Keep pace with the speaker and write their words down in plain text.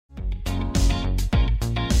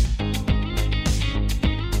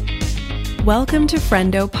Welcome to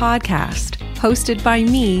Friendo Podcast, hosted by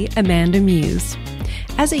me, Amanda Muse.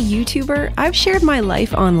 As a YouTuber, I've shared my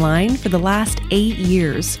life online for the last 8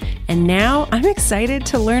 years, and now I'm excited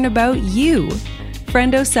to learn about you.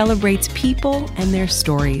 Friendo celebrates people and their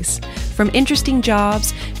stories, from interesting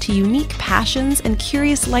jobs to unique passions and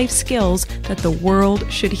curious life skills that the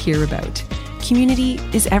world should hear about. Community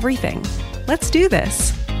is everything. Let's do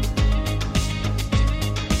this.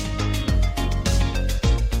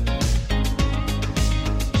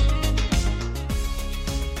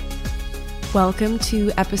 Welcome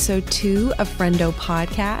to episode 2 of Friendo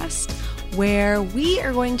Podcast, where we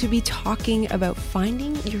are going to be talking about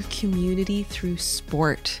finding your community through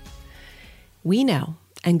sport. We know,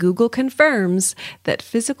 and Google confirms, that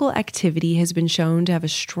physical activity has been shown to have a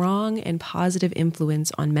strong and positive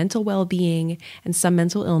influence on mental well-being and some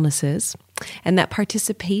mental illnesses, and that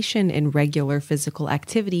participation in regular physical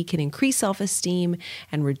activity can increase self-esteem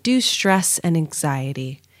and reduce stress and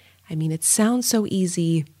anxiety. I mean, it sounds so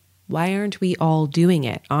easy. Why aren't we all doing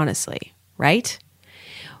it, honestly, right?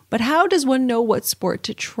 But how does one know what sport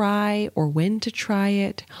to try or when to try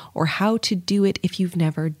it or how to do it if you've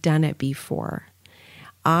never done it before?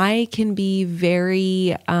 I can be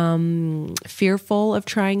very fearful of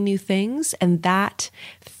trying new things, and that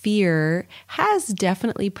fear has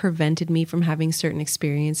definitely prevented me from having certain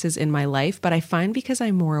experiences in my life. But I find because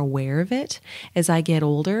I'm more aware of it as I get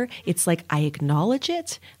older, it's like I acknowledge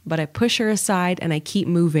it, but I push her aside and I keep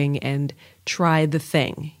moving and try the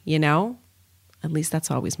thing, you know? At least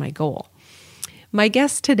that's always my goal. My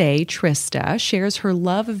guest today, Trista, shares her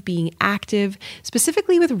love of being active,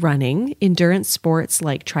 specifically with running, endurance sports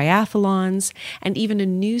like triathlons, and even a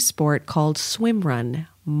new sport called swim run.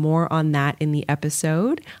 More on that in the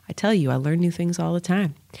episode. I tell you, I learn new things all the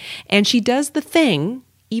time. And she does the thing,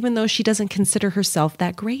 even though she doesn't consider herself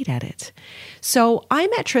that great at it. So I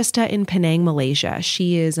met Trista in Penang, Malaysia.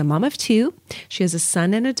 She is a mom of 2. She has a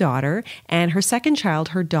son and a daughter, and her second child,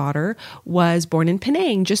 her daughter, was born in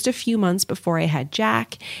Penang just a few months before I had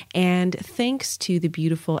Jack. And thanks to the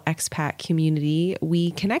beautiful expat community,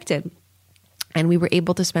 we connected. And we were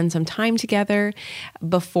able to spend some time together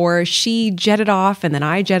before she jetted off and then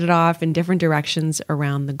I jetted off in different directions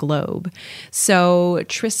around the globe. So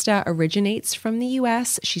Trista originates from the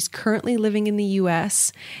US. She's currently living in the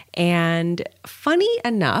US. And funny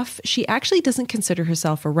enough, she actually doesn't consider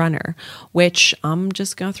herself a runner, which I'm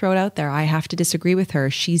just going to throw it out there. I have to disagree with her.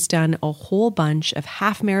 She's done a whole bunch of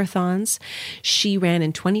half marathons. She ran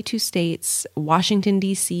in 22 states, Washington,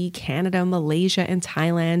 D.C., Canada, Malaysia, and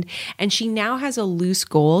Thailand. And she now has a loose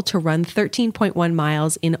goal to run 13.1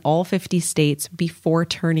 miles in all 50 states before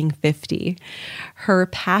turning 50. Her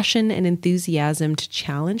passion and enthusiasm to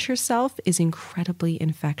challenge herself is incredibly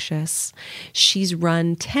infectious. She's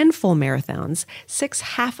run 10 full marathons, 6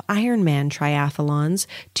 half Ironman triathlons,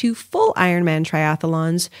 2 full Ironman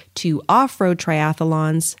triathlons, 2 off-road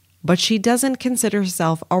triathlons, but she doesn't consider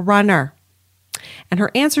herself a runner. And her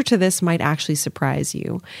answer to this might actually surprise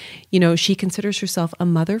you. You know, she considers herself a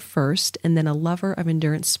mother first and then a lover of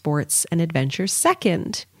endurance sports and adventure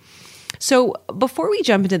second. So before we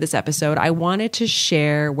jump into this episode, I wanted to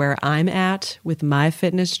share where I'm at with my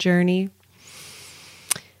fitness journey.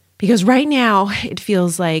 Because right now it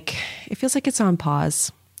feels like it's on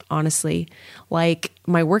pause, honestly. Like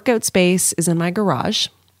my workout space is in my garage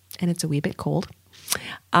and it's a wee bit cold.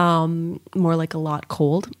 More like a lot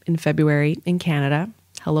cold in February in Canada.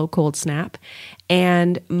 Hello, cold snap.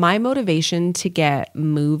 And my motivation to get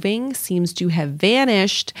moving seems to have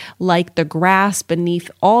vanished like the grass beneath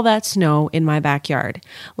all that snow in my backyard.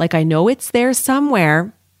 Like I know it's there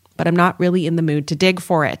somewhere, but I'm not really in the mood to dig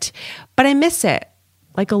for it. But I miss it,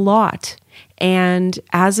 like a lot. And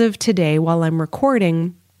as of today, while I'm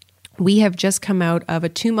recording, we have just come out of a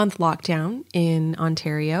 2-month lockdown in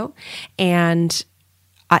Ontario, and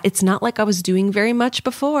it's not like I was doing very much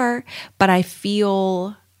before, but I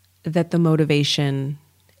feel that the motivation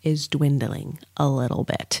is dwindling a little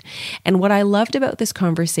bit. And what I loved about this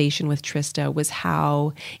conversation with Trista was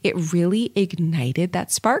how it really ignited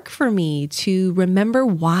that spark for me to remember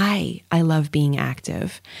why I love being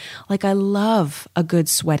active. Like I love a good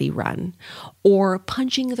sweaty run or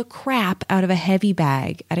punching the crap out of a heavy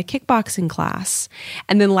bag at a kickboxing class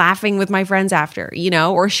and then laughing with my friends after, you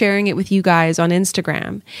know, or sharing it with you guys on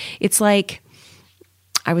Instagram. It's like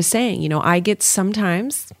I was saying, you know,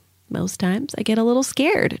 most times I get a little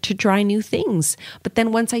scared to try new things. But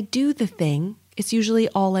then once I do the thing, it's usually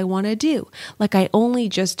all I want to do. Like I only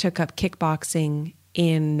just took up kickboxing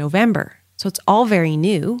in November. So it's all very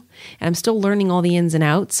new and I'm still learning all the ins and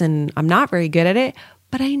outs and I'm not very good at it,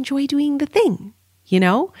 but I enjoy doing the thing. you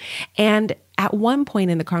know? And at one point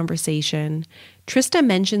in the conversation, Trista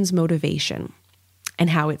mentions motivation and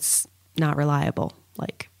how it's not reliable,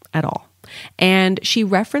 like at all. And she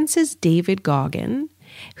references David Goggin,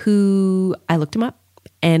 who I looked him up,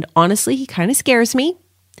 and honestly, he kind of scares me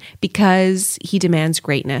because he demands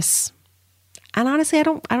greatness. And honestly, I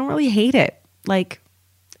don't really hate it. Like,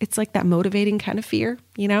 it's like that motivating kind of fear,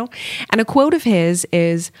 you know? And a quote of his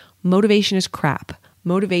is, "Motivation is crap.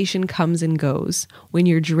 Motivation comes and goes. When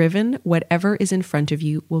you're driven, whatever is in front of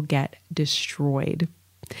you will get destroyed."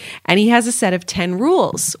 And he has a set of 10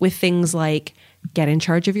 rules with things like get in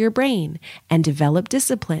charge of your brain and develop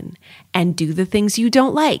discipline and do the things you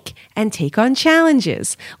don't like and take on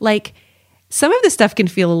challenges. Like, some of this stuff can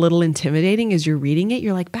feel a little intimidating as you're reading it.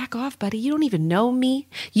 You're like, back off, buddy. You don't even know me.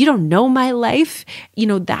 You don't know my life. You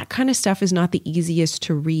know, that kind of stuff is not the easiest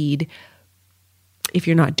to read if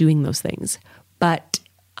you're not doing those things. But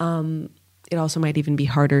it also might even be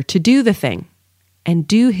harder to do the thing and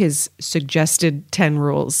do his suggested 10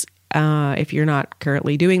 rules if you're not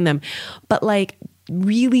currently doing them. But like,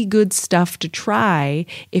 really good stuff to try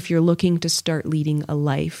if you're looking to start leading a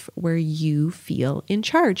life where you feel in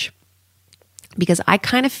charge. Because I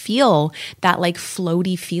kind of feel that like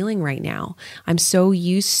floaty feeling right now. I'm so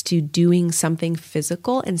used to doing something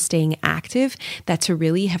physical and staying active that to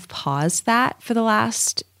really have paused that for the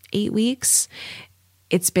last 8 weeks,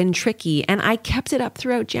 it's been tricky. And I kept it up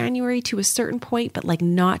throughout January to a certain point, but like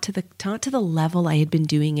not to the level I had been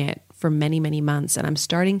doing it for many, many months. And I'm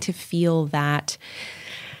starting to feel that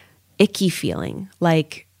icky feeling,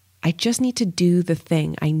 like I just need to do the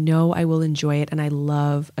thing. I know I will enjoy it, and I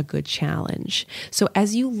love a good challenge. So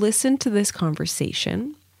as you listen to this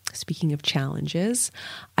conversation, speaking of challenges,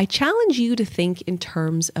 I challenge you to think in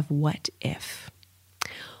terms of what if.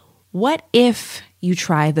 What if you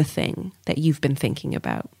try the thing that you've been thinking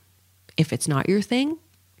about? If it's not your thing,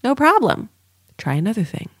 no problem. Try another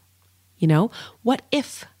thing. You know, what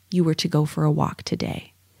if you were to go for a walk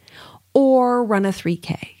today, or run a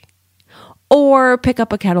 3K? Or pick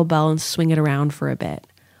up a kettlebell and swing it around for a bit?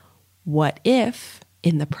 What if,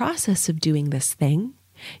 in the process of doing this thing,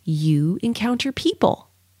 you encounter people,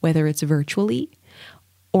 whether it's virtually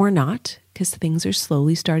or not, because things are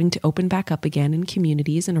slowly starting to open back up again in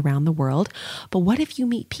communities and around the world. But what if you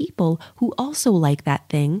meet people who also like that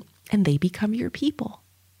thing and they become your people?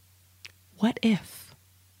 What if?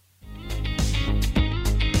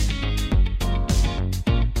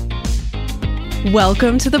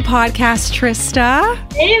 Welcome to the podcast, Trista.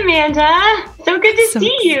 Hey, Amanda. So good to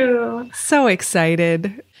see you. So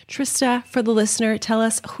excited. Trista, for the listener, tell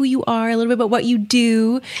us who you are, a little bit about what you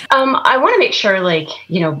do. I want to make sure,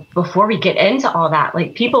 before we get into all that,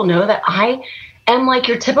 people know that I am like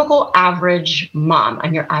your typical average mom.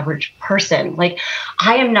 I'm your average person.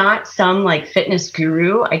 I am not some fitness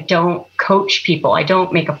guru. I don't coach people. I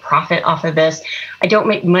don't make a profit off of this. I don't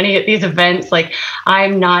make money at these events.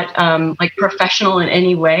 I'm not professional in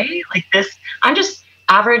any way like this. I'm just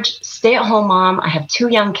average stay-at-home mom. I have 2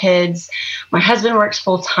 young kids. My husband works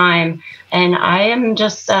full time, and I am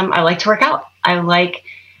just, I like to work out. I like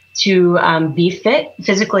to be fit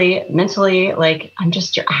physically, mentally. I'm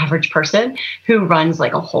just your average person who runs a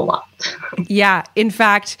whole lot. Yeah. In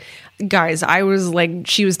fact, guys, I was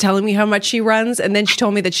she was telling me how much she runs, and then she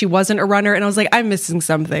told me that she wasn't a runner, and I was like, I'm missing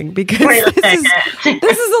something because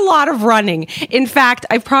this is a lot of running. In fact,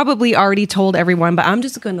 I've probably already told everyone, but I'm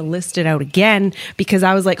just going to list it out again because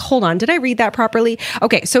I was like, hold on, did I read that properly?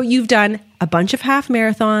 Okay, so you've done a bunch of half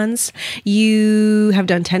marathons. You have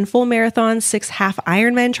done 10 full marathons, 6 half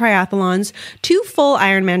Ironman triathlons, 2 full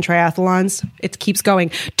Ironman triathlons. It keeps going.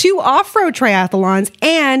 2 off-road triathlons,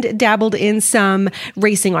 and dabbled in some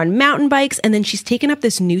racing on mountain bikes. And then she's taken up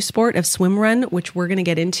this new sport of swim run, which we're going to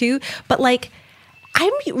get into. But I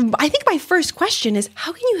think my first question is,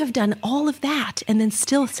 how can you have done all of that and then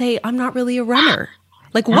still say, I'm not really a runner?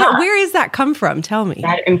 Where does that come from? Tell me.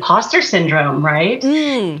 That imposter syndrome, right?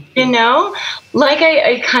 You know,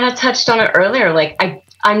 I kind of touched on it earlier.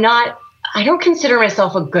 I don't consider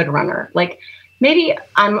myself a good runner. Maybe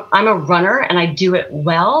I'm a runner and I do it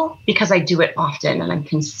well because I do it often and I'm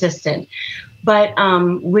consistent. But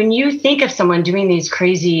when you think of someone doing these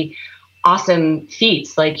crazy, awesome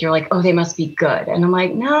feats, you're like, oh, they must be good. And I'm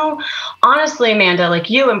like, no, honestly, Amanda,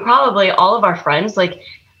 you and probably all of our friends,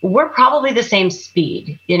 we're probably the same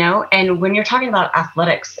speed, you know? And when you're talking about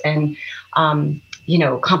athletics and,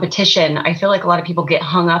 competition, I feel like a lot of people get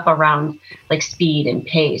hung up around speed and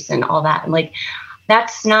pace and all that. And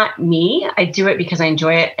that's not me. I do it because I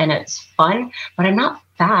enjoy it and it's fun, but I'm not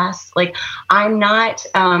fast. I'm not,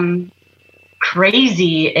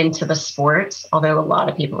 crazy into the sport, although a lot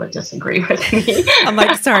of people would disagree with me. I'm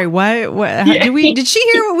like, sorry, what? Did she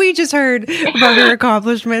hear what we just heard about her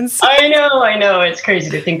accomplishments? I know. It's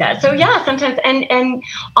crazy to think that. So yeah, sometimes, and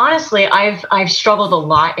honestly, I've struggled a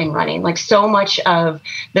lot in running. Like so much of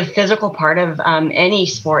the physical part of any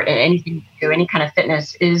sport and anything you do, any kind of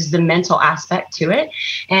fitness, is the mental aspect to it.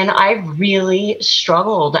 And I've really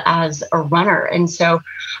struggled as a runner. And so,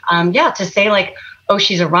 to say like, oh,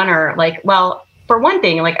 she's a runner. Like, well, for one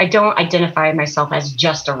thing, like I don't identify myself as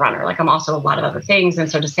just a runner. Like I'm also a lot of other things. And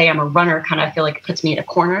so to say I'm a runner kind of feel like it puts me in a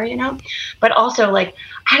corner, but also like,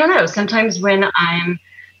 I don't know, sometimes when I'm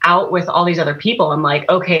out with all these other people, I'm like,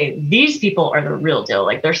 okay, these people are the real deal.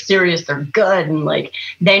 Like they're serious, they're good. And like,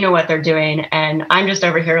 they know what they're doing. And I'm just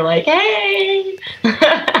over here like, hey.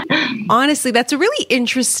 Honestly, that's a really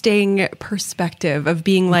interesting perspective of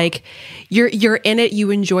being like, you're in it, you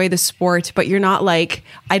enjoy the sport, but you're not like,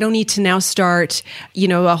 I don't need to now start,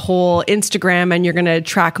 a whole Instagram and you're going to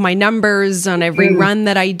track my numbers on every run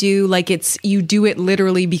that I do. Like you do it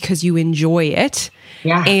literally because you enjoy it.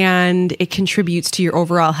 Yeah. And it contributes to your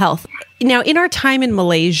overall health. Now, in our time in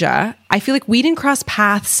Malaysia, I feel like we didn't cross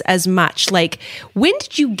paths as much. Like, when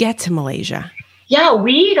did you get to Malaysia? Yeah,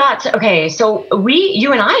 we got to, so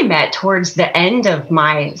you and I met towards the end of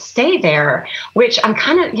my stay there, which I'm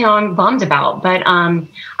kind of, I'm bummed about, but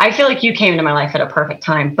I feel like you came into my life at a perfect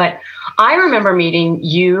time. But I remember meeting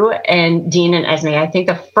you and Dean and Esme, I think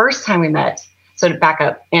the first time we met. So to back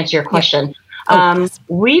up, answer your question. Yeah.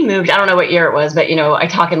 We moved, I don't know what year it was, but, I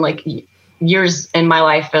talk in like years in my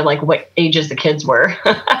life of like what ages the kids were.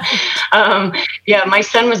 My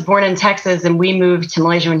son was born in Texas and we moved to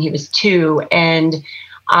Malaysia when he was 2. And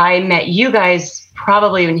I met you guys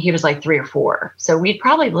probably when he was like 3 or 4. So we'd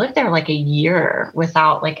probably lived there like a year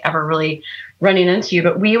without like ever really running into you.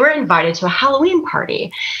 But we were invited to a Halloween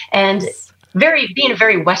party and being a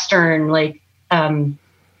very Western, like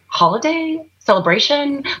holiday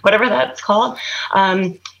celebration, whatever that's called.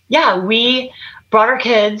 We brought our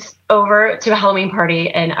kids over to a Halloween party.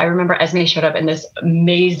 And I remember Esme showed up in this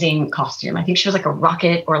amazing costume. I think she was like a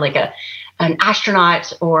rocket or like an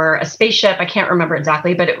astronaut or a spaceship. I can't remember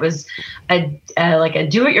exactly, but it was like a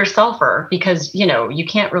do-it-yourselfer because, you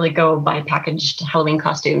can't really go buy packaged Halloween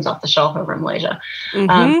costumes off the shelf over in Malaysia.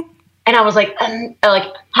 Mm-hmm. And I was like,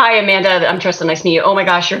 hi, Amanda, I'm Tristan. Nice to meet you. Oh my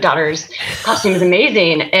gosh, your daughter's costume is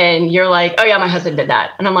amazing. And you're like, oh yeah, my husband did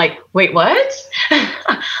that. And I'm like, wait, what?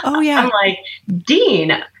 Oh yeah. I'm like,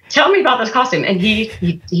 Dean, tell me about this costume. And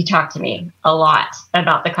he talked to me a lot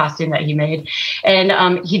about the costume that he made.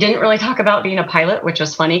 And he didn't really talk about being a pilot, which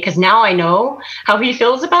was funny because now I know how he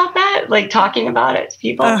feels about that, like talking about it to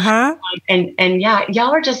people. Uh-huh. And yeah, y'all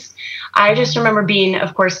are I just remember being,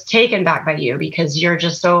 of course, taken back by you because you're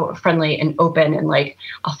just so friendly and open and like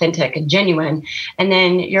authentic and genuine. And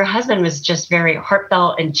then your husband was just very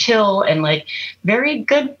heartfelt and chill and like very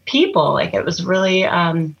good people. Like it was really,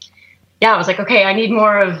 I was like, okay, I need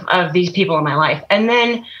more of these people in my life. And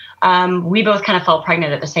then we both kind of fell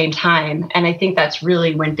pregnant at the same time. And I think that's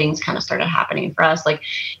really when things kind of started happening for us. Like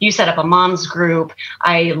you set up a mom's group.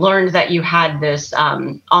 I learned that you had this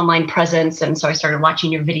online presence. And so I started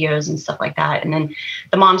watching your videos and stuff like that. And then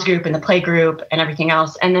the mom's group and the play group and everything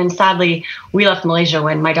else. And then sadly, we left Malaysia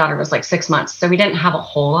when my daughter was like 6 months. So we didn't have a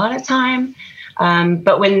whole lot of time.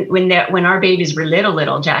 But when our babies were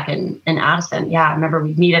little, Jack and Addison, I remember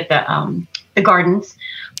we'd meet at the gardens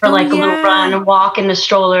for like a little run and walk in the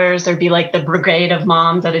strollers. There'd be like the brigade of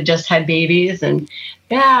moms that had just had babies. And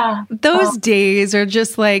those days are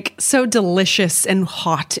just like so delicious and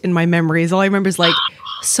hot in my memories. All I remember is like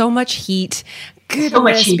so much heat,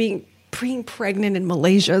 goodness, being pregnant in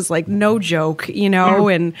Malaysia is like no joke,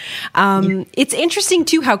 and it's interesting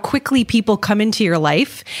too how quickly people come into your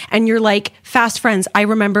life and you're like fast friends. I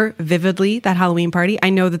remember vividly that Halloween party. I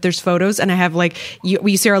know that there's photos and I have like,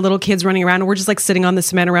 we see our little kids running around and we're just like sitting on the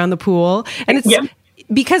cement around the pool and it's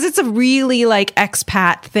because it's a really like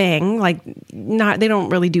expat thing, like they don't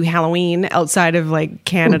really do Halloween outside of like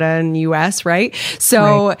Canada and US, right?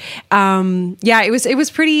 So, it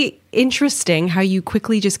was pretty interesting how you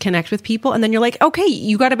quickly just connect with people. And then you're like, okay,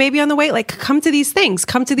 you got a baby on the way. Like come to these things,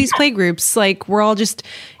 come to these play groups. Like we're all just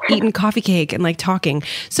eating coffee cake and like talking.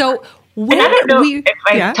 So and I don't know if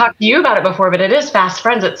I talked to you about it before, but it is fast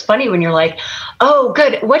friends. It's funny when you're like, oh,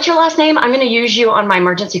 good. What's your last name? I'm going to use you on my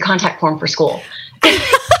emergency contact form for school.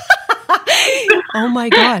 Oh my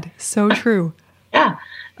God. So true. Yeah.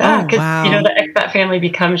 Because, the expat family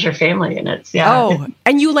becomes your family and it's,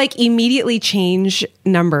 and you like immediately change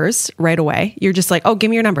numbers right away. You're just like, oh, give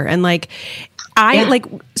me your number. And like,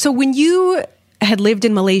 so when you had lived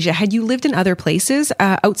in Malaysia. Had you lived in other places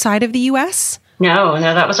outside of the US? No,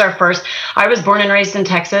 that was our first. I was born and raised in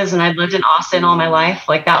Texas, and I'd lived in Austin all my life.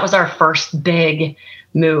 Like, that was our first big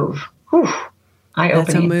move. Whew. Eye-opening.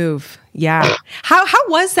 That's a move. Yeah. How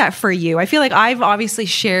was that for you? I feel like I've obviously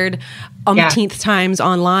shared umpteenth times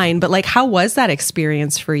online, but like, how was that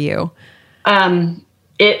experience for you?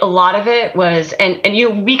 A lot of it was, and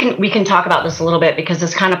we can talk about this a little bit because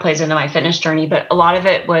this kind of plays into my fitness journey, but a lot of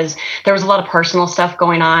it was, there was a lot of personal stuff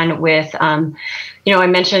going on with, I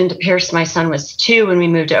mentioned Pierce, my son was 2 when we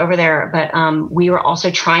moved over there, but we were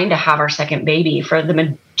also trying to have our second baby for the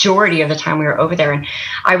majority of the time we were over there. And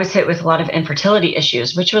I was hit with a lot of infertility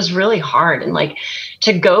issues, which was really hard. And like,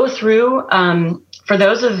 to go through, for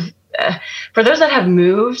those that have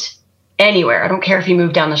moved anywhere, I don't care if you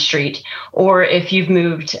moved down the street or if you've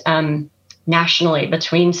moved nationally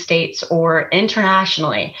between states or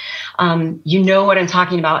internationally, you know what I'm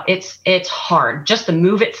talking about. It's hard, just the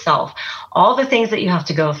move itself, all the things that you have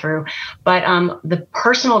to go through, but the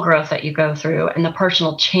personal growth that you go through and the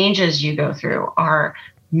personal changes you go through are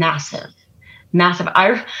massive.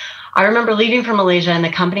 I remember leaving from Malaysia, and the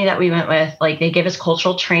company that we went with, like, they gave us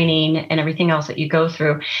cultural training and everything else that you go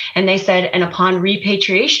through. And they said, and upon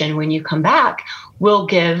repatriation, when you come back, we'll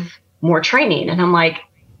give more training. And I'm like,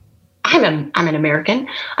 I'm an American.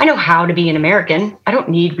 I know how to be an American. I don't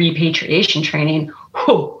need repatriation training.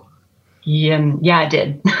 Whew. Yeah, I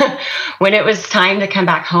did. When it was time to come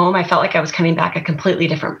back home, I felt like I was coming back a completely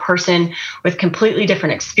different person with completely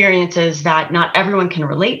different experiences that not everyone can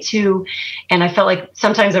relate to. And I felt like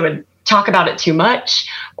sometimes I would talk about it too much,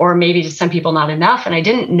 or maybe to some people not enough. And I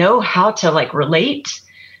didn't know how to like relate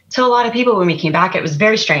to a lot of people when we came back. It was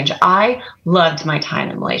very strange. I loved my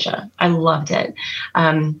time in Malaysia. I loved it.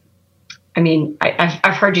 I've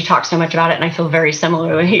heard you talk so much about it, and I feel very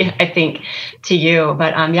similarly, I think, to you.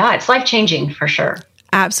 But it's life-changing for sure.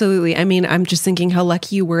 Absolutely. I mean, I'm just thinking how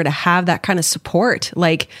lucky you were to have that kind of support,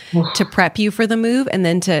 like to prep you for the move and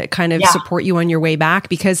then to kind of support you on your way back,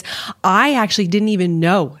 because I actually didn't even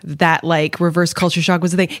know that like reverse culture shock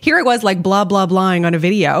was a thing. Here it was like blah, blah, blahing on a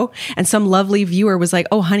video, and some lovely viewer was like,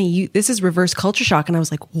 oh, honey, this is reverse culture shock. And I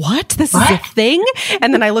was like, what? This is a thing?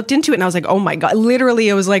 And then I looked into it and I was like, oh my God, literally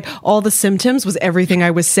it was like all the symptoms was everything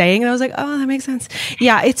I was saying. And I was like, oh, that makes sense.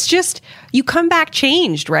 Yeah. It's just, you come back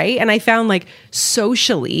changed, right? And I found like socially,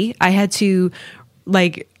 I had to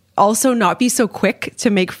like also not be so quick to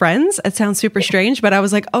make friends. It sounds super strange, but I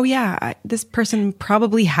was like, oh yeah, this person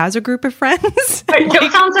probably has a group of friends.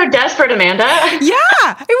 Don't sound so desperate, Amanda.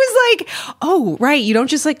 Yeah. It was like, oh, right. You don't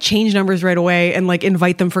just like change numbers right away and like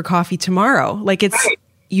invite them for coffee tomorrow. Like it's,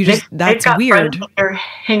 you just, that's weird. That they're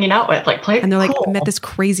hanging out with, like, and they're like, I met this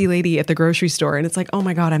crazy lady at the grocery store, and it's like, oh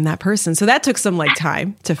my God, I'm that person. So that took some like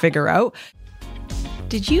time to figure out.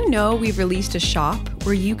 Did you know we've released a shop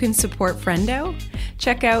where you can support Friendo?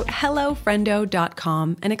 Check out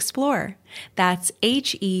hellofriendo.com and explore. That's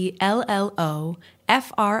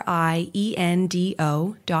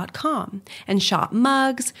HELLOFRIENDO.com, and shop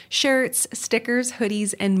mugs, shirts, stickers,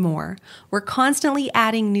 hoodies, and more. We're constantly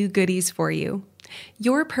adding new goodies for you.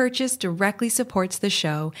 Your purchase directly supports the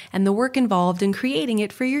show and the work involved in creating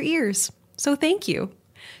it for your ears. So thank you.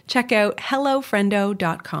 Check out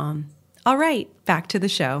hellofriendo.com. All right, back to the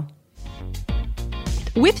show.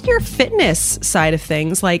 With your fitness side of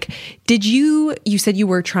things, like, you said you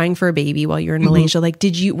were trying for a baby while you were in Malaysia. Like,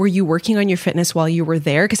 were you working on your fitness while you were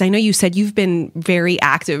there? Because I know you said you've been very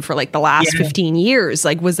active for like the last 15 years.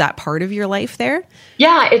 Like, was that part of your life there?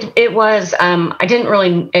 Yeah, it was. I didn't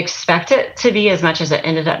really expect it to be as much as it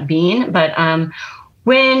ended up being. But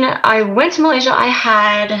when I went to Malaysia, I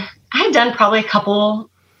had done probably a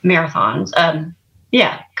couple marathons.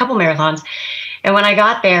 A couple marathons. And when I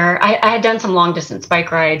got there, I had done some long distance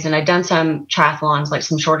bike rides, and I'd done some triathlons, like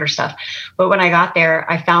some shorter stuff. But when I got there,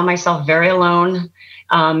 I found myself very alone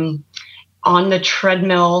on the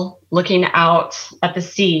treadmill, looking out at the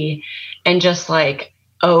sea, and just like,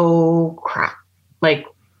 oh crap, like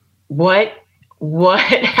what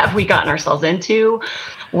have we gotten ourselves into?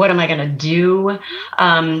 What am I going to do?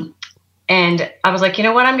 And I was like, you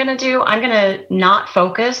know what I'm going to do? I'm going to not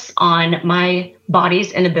focus on my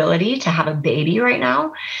body's inability to have a baby right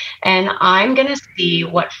now. And I'm going to see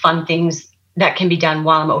what fun things that can be done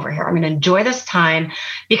while I'm over here. I'm going to enjoy this time,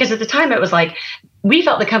 because at the time it was like, we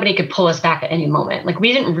felt the company could pull us back at any moment. Like,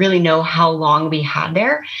 we didn't really know how long we had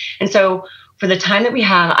there. And so for the time that we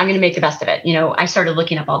have, I'm going to make the best of it. You know, I started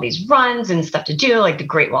looking up all these runs and stuff to do, like the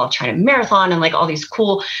Great Wall of China Marathon, and like all these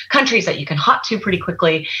cool countries that you can hop to pretty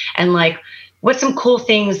quickly. And like, what's some cool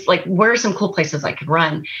things, like where are some cool places I could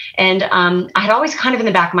run? And I had always kind of in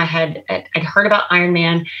the back of my head, I'd heard about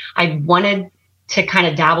Ironman. I wanted to kind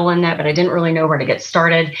of dabble in that, but I didn't really know where to get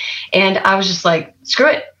started. And I was just like, screw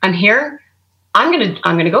it. I'm here. I'm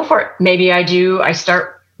going to go for it.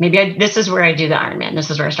 This is where I do the Ironman. This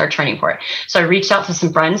is where I start training for it. So I reached out to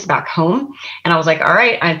some friends back home and I was like, all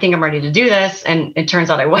right, I think I'm ready to do this. And it turns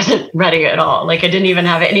out I wasn't ready at all. Like I didn't even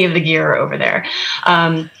have any of the gear over there.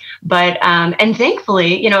 And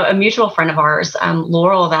thankfully, a mutual friend of ours,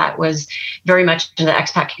 Laurel, that was very much in the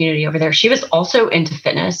expat community over there. She was also into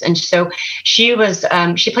fitness. And so she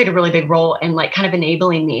played a really big role in like kind of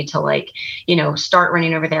enabling me to like, start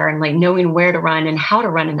running over there and like knowing where to run and how to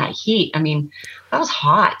run in that heat. I mean, that was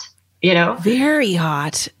hot, Very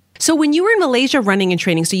hot. So when you were in Malaysia running and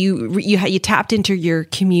training, so you tapped into your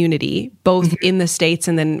community, both in the States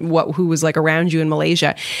and then who was like around you in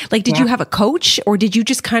Malaysia. Like, did you have a coach or did you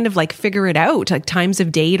just kind of like figure it out, like times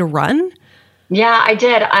of day to run? Yeah, I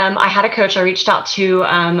did. I had a coach. I reached out to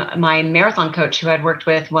my marathon coach who I'd worked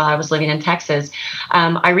with while I was living in Texas.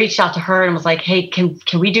 I reached out to her and was like, hey, can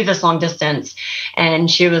we do this long distance? And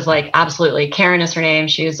she was like, absolutely. Karen is her name.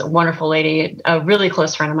 She's a wonderful lady, a really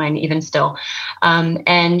close friend of mine, even still.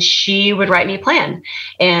 And she would write me a plan.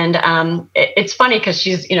 And it's funny because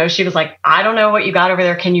she was like, I don't know what you got over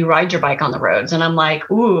there. Can you ride your bike on the roads? And I'm like,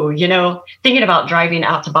 ooh, thinking about driving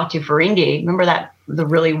out to Batu Ferringhi. Remember that? The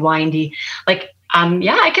really windy, like,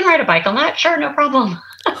 yeah, I can ride a bike on that. Sure. No problem.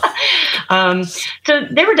 So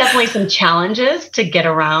there were definitely some challenges to get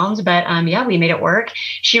around, but yeah, we made it work.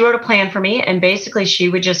 She wrote a plan for me and basically she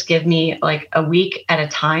would just give me like a week at a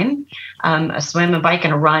time, a swim, a bike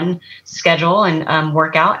and a run schedule and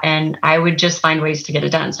workout. And I would just find ways to get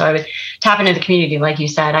it done. So I would tap into the community. Like you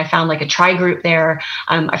said, I found like a tri group there.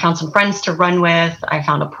 I found some friends to run with. I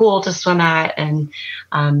found a pool to swim at and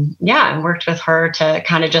I worked with her to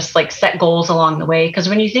kind of just like set goals along the way. Because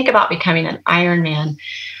when you think about becoming an Ironman,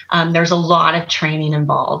 there's a lot of training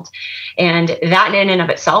involved. And that in and of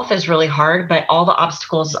itself is really hard, but all the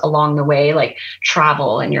obstacles along the way, like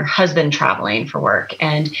travel and your husband traveling for work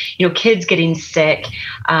and, kids getting sick,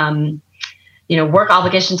 work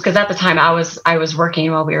obligations. Because at the time I was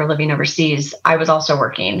working while we were living overseas. I was also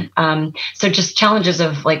working. So just challenges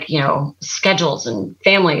of like, schedules and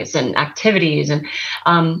families and activities and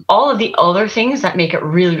all of the other things that make it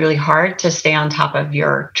really, really hard to stay on top of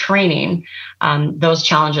your training. Those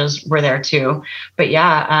challenges were there too. But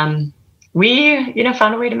yeah, we,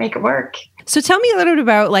 found a way to make it work. So tell me a little bit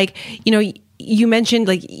about like, you mentioned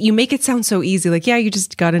like you make it sound so easy. Like, yeah, you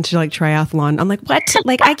just got into like triathlon. I'm like, what?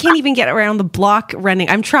 Like, I can't even get around the block running.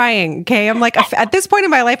 I'm trying. Okay. I'm like, at this point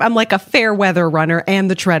in my life, I'm like a fair weather runner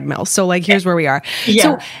and the treadmill. So like, here's where we are. Yeah.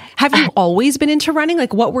 So have you always been into running?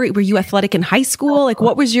 Like what were you athletic in high school? Like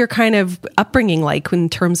what was your kind of upbringing like in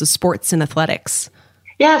terms of sports and athletics?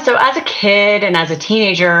 Yeah. So as a kid and as a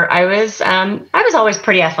teenager, I was always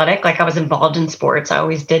pretty athletic. Like I was involved in sports. I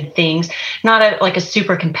always did things, not at like a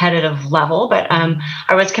super competitive level, but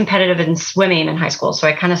I was competitive in swimming in high school. So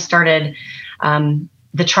I kind of started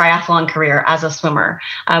the triathlon career as a swimmer,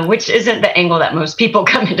 which isn't the angle that most people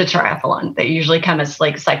come into triathlon. They usually come as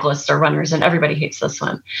like cyclists or runners and everybody hates to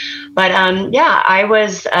swim. But I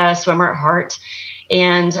was a swimmer at heart.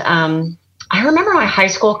 And I remember my high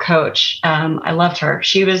school coach. I loved her.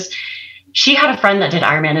 She had a friend that did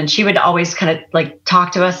Ironman and she would always kind of like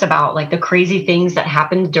talk to us about like the crazy things that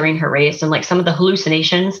happened during her race and like some of the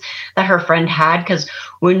hallucinations that her friend had. Cause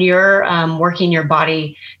when you're working your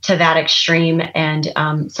body to that extreme and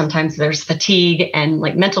sometimes there's fatigue and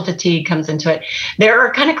like mental fatigue comes into it, there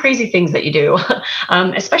are kind of crazy things that you do,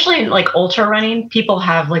 especially in like ultra running. People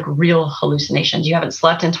have like real hallucinations. You haven't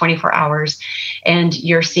slept in 24 hours and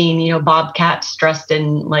you're seeing, bobcats dressed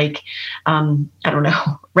in like, I don't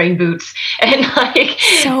know, rain boots and like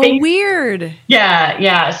so weird.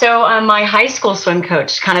 Yeah. So my high school swim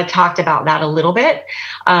coach kind of talked about that a little bit.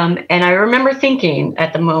 And I remember thinking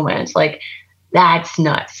at the moment, like, that's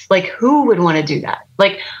nuts. Like, who would want to do that?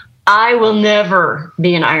 Like, I will never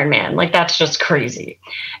be an Ironman. Like, that's just crazy.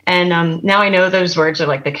 And now I know those words are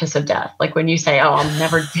like the kiss of death. Like when you say, oh, I'll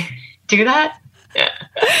never do that. Yeah.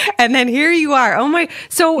 And then here you are. Oh my.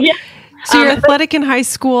 So yeah. So you're athletic in high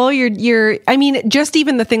school. I mean, just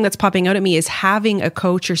even the thing that's popping out at me is having a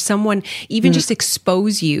coach or someone even just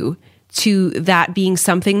expose you to that being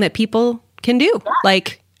something that people can do. Yeah.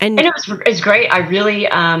 Like, and it's great. I really,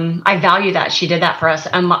 I value that she did that for us.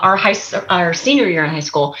 Our senior year in high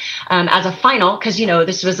school, as a final, cause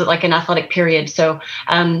this was like an athletic period. So,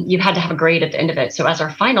 you had to have a grade at the end of it. So as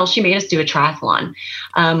our final, she made us do a triathlon,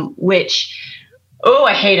 which,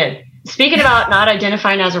 I hated. Speaking about not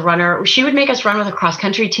identifying as a runner, she would make us run with a cross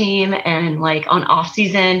country team and like on off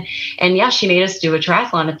season. And yeah, she made us do a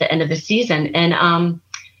triathlon at the end of the season. And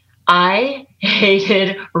I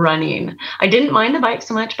hated running. I didn't mind the bike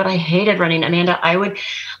so much, but I hated running. Amanda, I was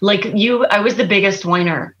the biggest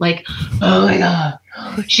whiner. Like, oh my God,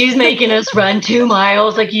 she's making us run 2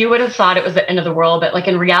 miles. Like, you would have thought it was the end of the world, but like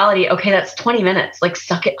in reality, okay, that's 20 minutes. Like,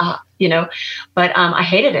 suck it up, But I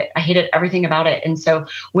hated it. I hated everything about it. And so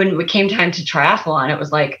when it came time to triathlon, it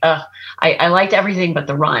was like, I liked everything but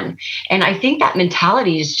the run. And I think that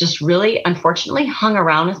mentality is just really, unfortunately, hung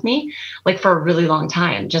around with me like for a really long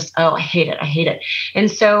time. Just, I hate it. I hate it.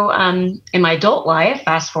 And so in my adult life,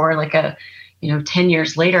 fast forward like 10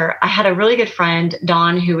 years later, I had a really good friend,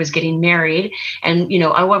 Dawn, who was getting married. And,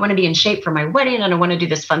 I want to be in shape for my wedding and I want to do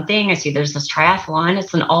this fun thing. I see there's this triathlon.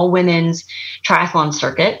 It's an all women's triathlon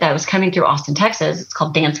circuit that was coming through Austin, Texas. It's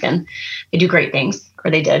called Danskin. They do great things,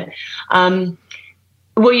 or they did.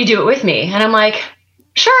 Will you do it with me? And I'm like,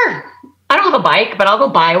 sure. I don't have a bike, but I'll go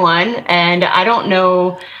buy one. And I don't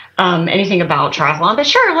know anything about triathlon, but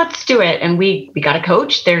sure, let's do it. And we got a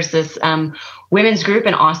coach. There's this women's group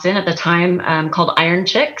in Austin at the time called Iron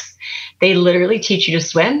Chicks. They literally teach you to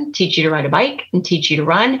swim, teach you to ride a bike, and teach you to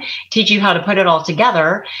run, teach you how to put it all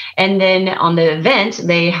together. And then on the event,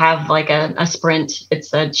 they have like a sprint.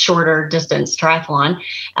 It's a shorter distance triathlon.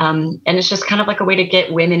 And it's just kind of like a way to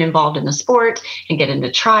get women involved in the sport and get them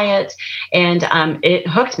to try it. And it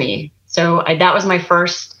hooked me. So that was my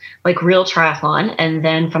first like real triathlon. And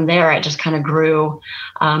then from there, I just kind of grew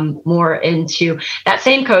more into that.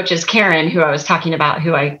 Same coach as Karen, who I was talking about,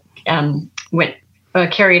 who I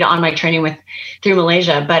carried on my training with through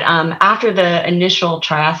Malaysia. But after the initial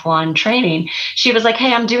triathlon training, she was like,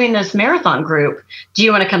 hey, I'm doing this marathon group. Do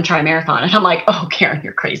you want to come try a marathon? And I'm like, oh, Karen,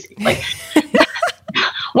 you're crazy. Like,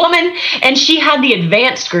 woman. And she had the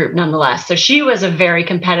advanced group nonetheless. So she was a very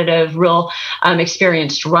competitive, real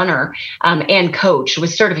experienced runner and coach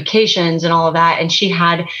with certifications and all of that. And she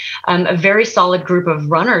had a very solid group of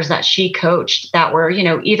runners that she coached that were,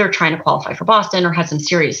 either trying to qualify for Boston or had some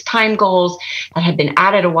serious time goals that had been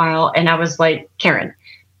at it a while. And I was like, Karen,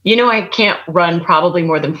 I can't run probably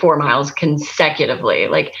more than 4 miles consecutively.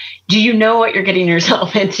 Like, do you know what you're getting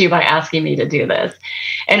yourself into by asking me to do this?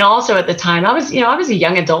 And also at the time, I was a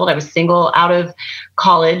young adult. I was single, out of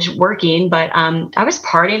college, working, but I was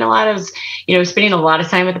partying a lot. I was, spending a lot of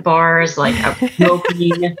time at the bars. Like,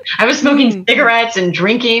 I was smoking cigarettes and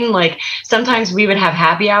drinking. Like, sometimes we would have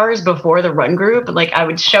happy hours before the run group. Like, I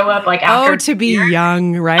would show up like after. Oh, to be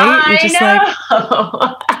young, right? You're just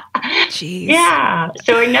know. Jeez. Yeah.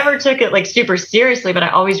 So I never took it like super seriously, but I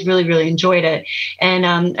always really, really enjoyed it. And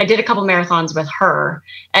I did a couple marathons with her,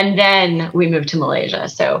 and then we moved to Malaysia.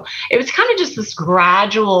 So it was kind of just this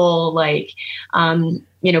gradual, like,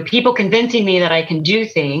 people convincing me that I can do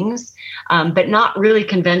things, but not really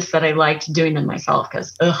convinced that I liked doing them myself.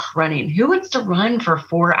 Because running. Who wants to run for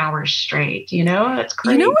 4 hours straight? That's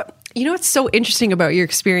crazy. What's so interesting about your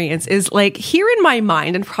experience is, like, here in my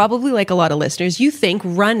mind, and probably like a lot of listeners, you think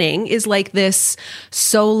running is like this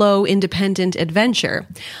solo independent adventure.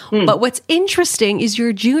 But what's interesting is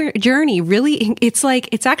your journey really, it's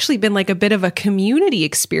actually been like a bit of a community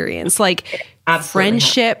experience, like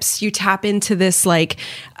friendships. You tap into this like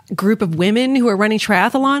group of women who are running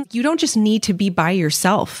triathlon. You don't just need to be by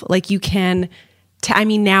yourself. Like, you can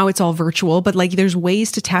now it's all virtual, but like there's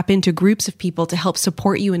ways to tap into groups of people to help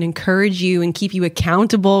support you and encourage you and keep you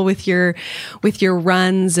accountable with your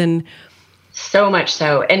runs. And so much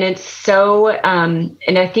so. And it's so, and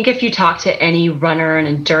I think if you talk to any runner and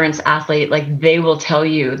endurance athlete, like, they will tell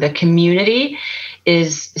you the community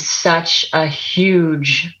is such a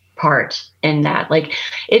huge part in that. Like,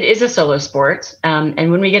 it is a solo sport.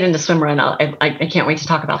 And when we get into swim run, I can't wait to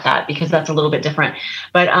talk about that, because that's a little bit different.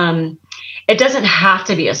 But it doesn't have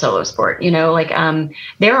to be a solo sport,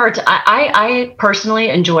 there are, I personally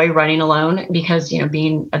enjoy running alone because,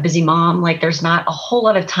 being a busy mom, like, there's not a whole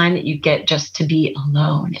lot of time that you get just to be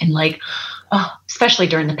alone. And like, especially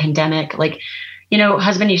during the pandemic, like,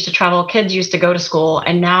 husband used to travel, kids used to go to school.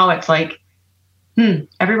 And now it's like,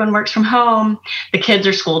 everyone works from home. The kids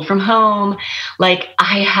are schooled from home. Like,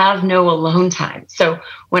 I have no alone time. So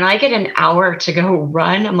when I get an hour to go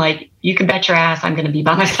run, I'm like, you can bet your ass I'm going to be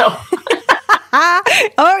by myself.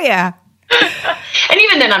 Oh, yeah. And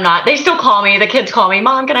even then I'm not. They still call me. The kids call me,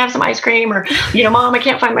 Mom, can I have some ice cream? Or, Mom, I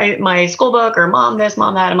can't find my school book, or Mom this,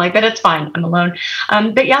 Mom that. I'm like, but it's fine. I'm alone.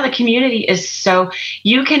 But yeah, the community is so,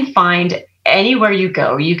 you can find anywhere you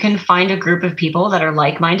go, you can find a group of people that are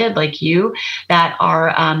like-minded, like you, that are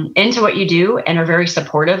into what you do and are very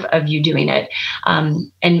supportive of you doing it.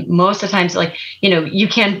 And most of the times, like, you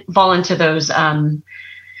can fall into those,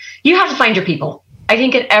 you have to find your people. I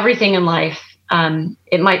think in everything in life,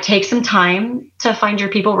 it might take some time to find your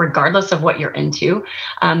people, regardless of what you're into.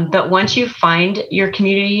 But once you find your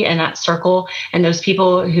community and that circle and those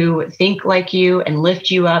people who think like you and lift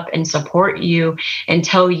you up and support you and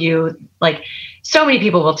tell you, like, so many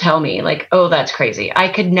people will tell me, like, oh, that's crazy, I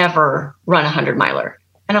could never run 100-miler.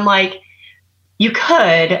 And I'm like, you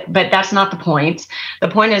could, but that's not the point. The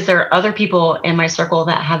point is there are other people in my circle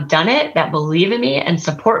that have done it, that believe in me and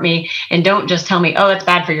support me, and don't just tell me, oh, that's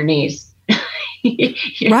bad for your knees.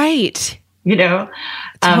 Right. You know,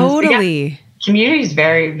 totally. So community is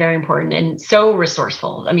very, very important and so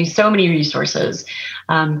resourceful. I mean, so many resources,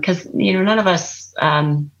 because, none of us,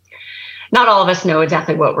 not all of us know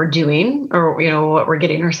exactly what we're doing or, what we're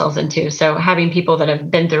getting ourselves into. So having people that have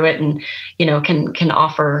been through it and, can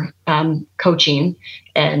offer coaching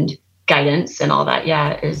and guidance and all that,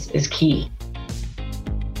 is key.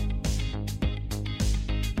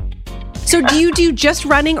 So do you do just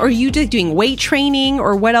running, or are you doing weight training,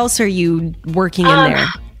 or what else are you working in there?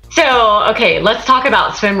 So, okay, let's talk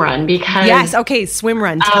about swim run because... Yes, okay, swim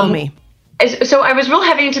run, tell me. So I was real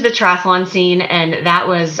heavy into the triathlon scene, and that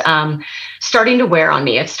was starting to wear on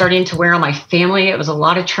me. It's starting to wear on my family. It was a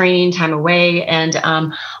lot of training time away. And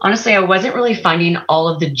honestly, I wasn't really finding all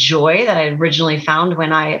of the joy that I originally found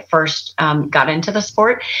when I first got into the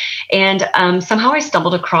sport. And somehow I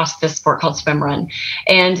stumbled across this sport called swim run.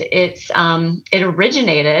 And it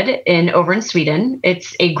originated over in Sweden.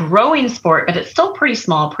 It's a growing sport, but it's still pretty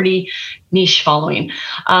small, pretty niche following.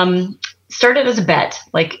 Started as a bet,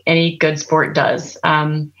 like any good sport does.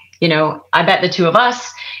 I bet the two of us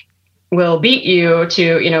will beat you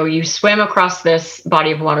to, you swim across this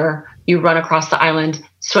body of water, you run across the island,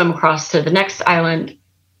 swim across to the next island,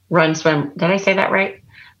 run, swim. Did I say that right?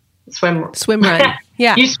 Swim, run.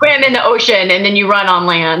 Yeah. You swim in the ocean and then you run on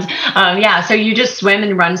land. So you just swim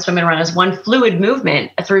and run as one fluid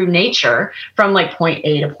movement through nature from like point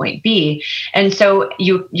A to point B. And so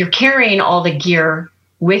you're carrying all the gear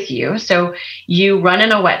with you. So you run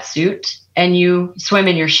in a wetsuit and you swim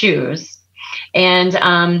in your shoes. And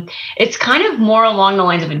it's kind of more along the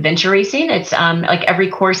lines of adventure racing. It's like every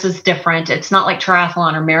course is different. It's not like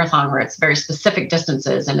triathlon or marathon where it's very specific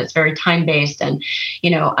distances and it's very time-based and,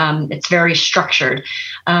 it's very structured.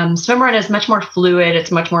 Swim run is much more fluid.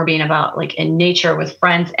 It's much more being about like in nature with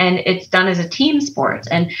friends, and it's done as a team sport.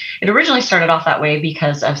 And it originally started off that way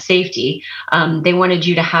because of safety. They wanted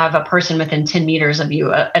you to have a person within 10 meters of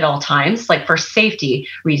you at all times, like for safety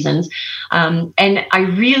reasons. And I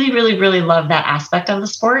really, really, really love that aspect of the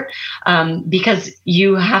sport because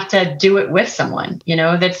you have to do it with someone.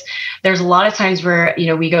 There's a lot of times where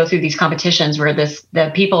we go through these competitions where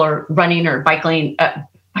the people are running or cycling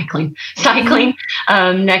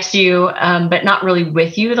next to you, but not really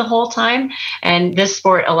with you the whole time. And this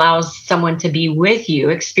sport allows someone to be with you,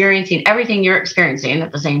 experiencing everything you're experiencing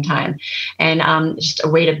at the same time. And just a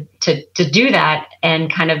way to do that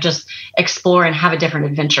and kind of just explore and have a different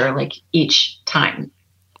adventure like each time.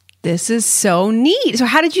 This is so neat. So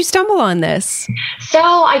how did you stumble on this? So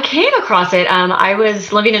I came across it. I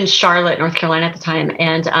was living in Charlotte, North Carolina at the time.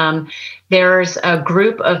 And there's a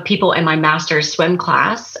group of people in my master's swim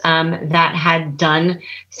class that had done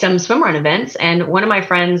some swim run events. And one of my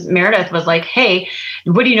friends, Meredith, was like, hey,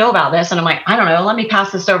 what do you know about this? And I'm like, I don't know. Let me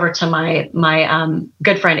pass this over to my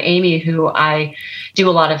good friend, Amy, who I do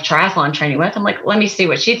a lot of triathlon training with. I'm like, let me see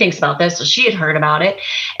what she thinks about this. So she had heard about it.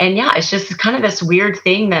 And yeah, it's just kind of this weird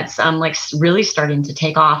thing that's like really starting to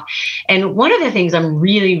take off. And one of the things I'm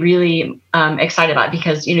really, really excited about,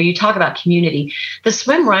 because, you talk about community, the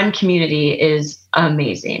swim run community is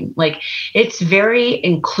amazing. Like it's very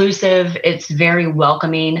inclusive. It's very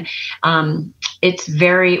welcoming.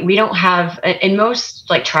 We don't have, in most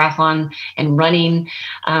like triathlon and running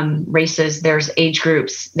races, there's age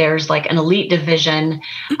groups, there's like an elite division.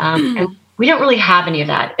 And we don't really have any of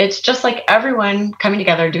that. It's just like everyone coming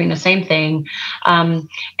together, doing the same thing. And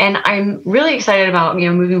I'm really excited about,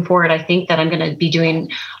 moving forward. I think that I'm going to be doing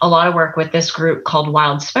a lot of work with this group called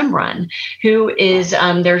Wild Swim Run, who is,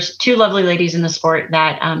 there's two lovely ladies in the sport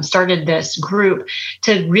that started this group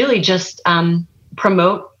to really just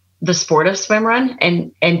promote the sport of swim run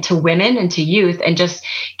and to women and to youth, and just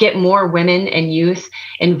get more women and youth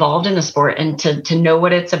involved in the sport and to know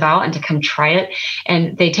what it's about and to come try it.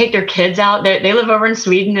 And they take their kids out. They live over in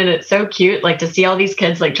Sweden, and it's so cute, like to see all these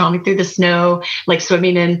kids like tromping through the snow, like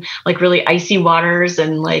swimming in like really icy waters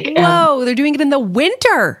and like, whoa, they're doing it in the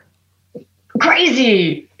winter.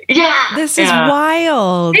 Crazy. Yeah. This is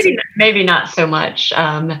wild. Maybe not so much.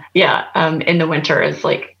 In the winter is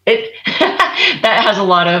like it that has a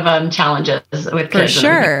lot of challenges with kids. For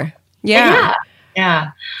sure. Yeah.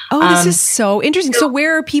 Yeah. Oh, this is so interesting. So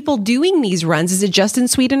where are people doing these runs? Is it just in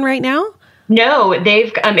Sweden right now? No,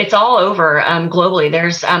 they've, it's all over globally.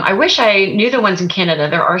 There's, I wish I knew the ones in Canada.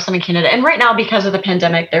 There are some in Canada. And right now, because of the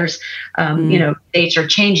pandemic, there's, dates are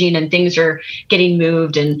changing and things are getting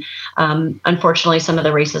moved. And unfortunately, some of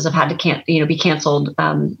the races have had to be canceled.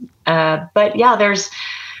 But yeah,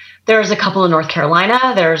 there's a couple in North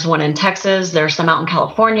Carolina. There's one in Texas. There's some out in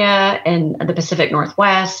California and the Pacific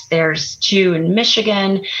Northwest. There's 2 in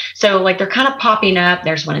Michigan. So like they're kind of popping up.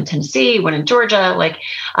 There's one in Tennessee, one in Georgia, like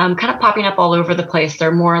kind of popping up all over the place.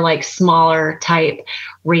 They're more like smaller type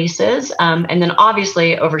races. And then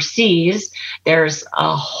obviously overseas, there's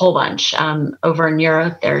a whole bunch. Over in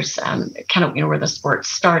Europe, there's kind of, where the sport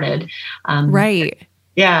started. Right.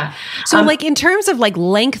 Yeah. So like in terms of like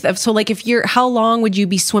length of, so like how long would you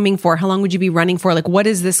be swimming for? How long would you be running for? Like what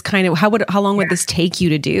is this kind of, how long would this take you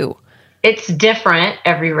to do? It's different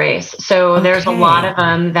every race. So there's a lot of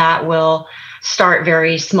them that will start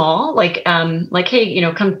very small, like,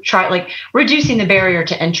 hey, come try, like reducing the barrier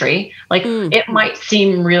to entry. Like it might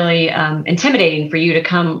seem really intimidating for you to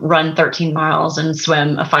come run 13 miles and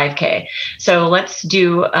swim a 5K. So let's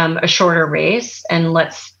do a shorter race and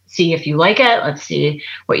let's see if you like it. Let's see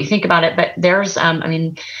what you think about it. But there's,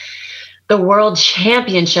 the World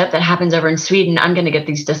Championship that happens over in Sweden. I'm going to get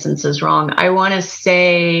these distances wrong. I want to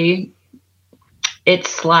say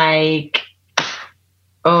it's like,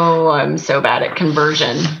 I'm so bad at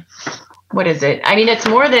conversion. What is it? I mean, it's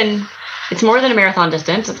more than a marathon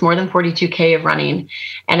distance. It's more than 42K of running,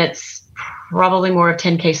 and it's probably more of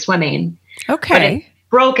 10K swimming. Okay. But it's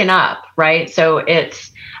broken up, right? So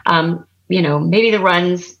it's, maybe the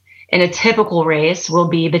runs in a typical race will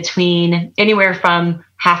be between anywhere from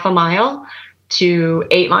half a mile to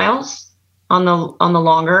 8 miles on the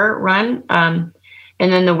longer run. And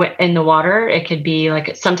then in the water, it could be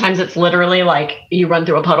like, sometimes it's literally like you run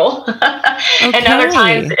through a puddle and other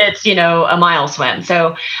times it's, a mile swim.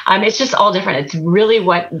 So it's just all different. It's really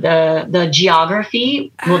what the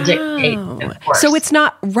geography will dictate. So it's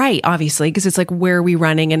not right, obviously, because it's like, where are we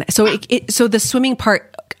running? And so so the swimming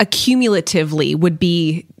part accumulatively would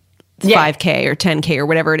be 5K or 10K or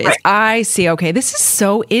whatever it is. Right. I see. Okay. This is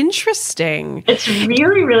so interesting. It's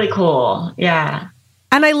really, really cool. Yeah.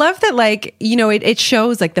 And I love that, like, it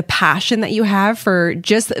shows like the passion that you have for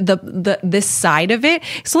just this side of it.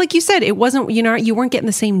 So like you said, it wasn't, you weren't getting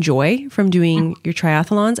the same joy from doing your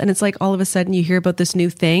triathlons. And it's like, all of a sudden you hear about this new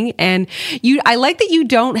thing and I like that you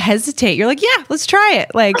don't hesitate. You're like, yeah, let's try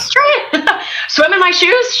it. Like, let's try it. Swim in my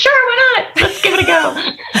shoes? Sure. Why not? Let's give it a go.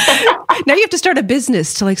 Now you have to start a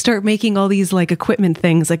business to like start making all these like equipment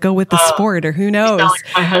things that go with the sport, or who knows? Like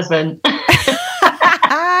my husband.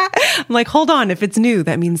 I'm like, hold on. If it's new,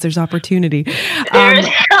 that means there's opportunity.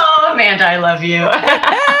 Amanda, I love you.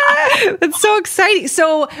 That's so exciting.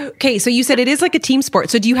 So, okay. So you said it is like a team sport.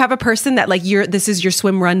 So do you have a person that like this is your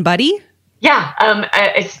swim run buddy? Yeah.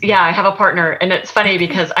 I have a partner, and it's funny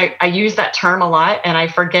because I use that term a lot, and I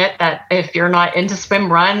forget that if you're not into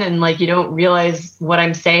swim run and like, you don't realize what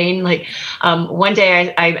I'm saying. Like, one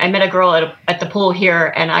day I met a girl at the pool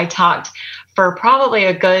here, and I talked for probably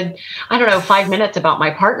a good, 5 minutes about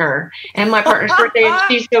my partner and my partner's birthday. And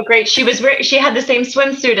she's so great. She had the same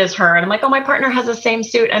swimsuit as her. And I'm like, oh, my partner has the same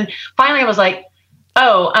suit. And finally I was like,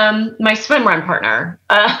 my swim run partner,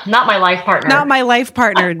 not my life partner. Not my life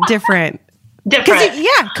partner. Different.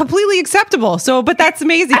 Completely acceptable. So, but that's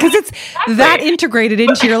amazing because it's that integrated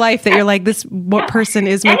into your life that you're like, what person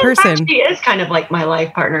is my person? In fact, she is kind of like my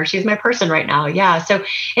life partner. She's my person right now. Yeah. So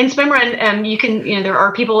in swimrun, you can, there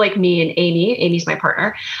are people like me and Amy's my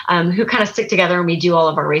partner, who kind of stick together and we do all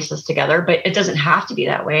of our races together, but it doesn't have to be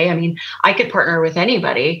that way. I mean, I could partner with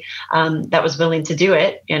anybody, that was willing to do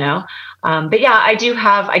it, but yeah, I do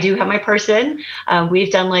have my person.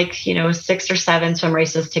 We've done 6 or 7 swim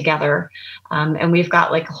races together. And we've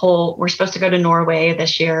got we're supposed to go to Norway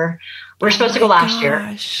this year. We're supposed to go last year,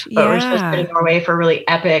 but we're supposed to go to Norway for a really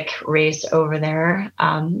epic race over there.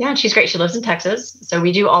 And she's great. She lives in Texas. So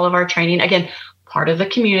we do all of our training. Again, part of the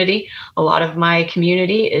community. A lot of my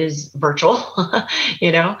community is virtual,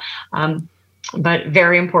 but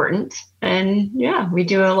very important. And we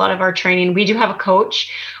do a lot of our training. We do have a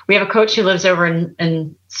coach. We have a coach who lives over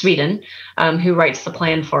in Sweden, who writes the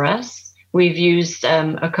plan for us. We've used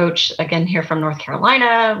a coach again here from North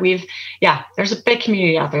Carolina. There's a big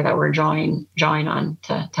community out there that we're drawing on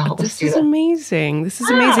to help us do this. This is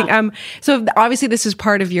amazing. So obviously this is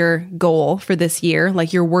part of your goal for this year.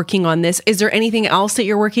 Like, you're working on this. Is there anything else that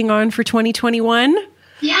you're working on for 2021?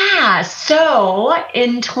 Yeah. So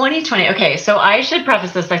in 2020, so I should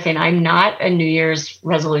preface this by saying I'm not a New Year's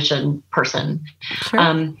resolution person.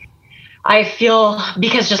 Sure. I feel,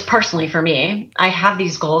 because just personally for me, I have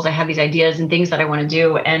these goals, I have these ideas and things that I want to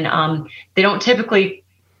do, and they don't typically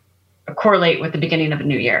correlate with the beginning of a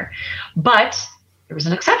new year. But there was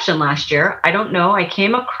an exception last year. I don't know. I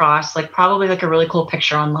came across probably a really cool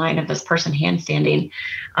picture online of this person handstanding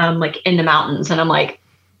in the mountains. And I'm like,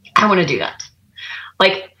 I want to do that.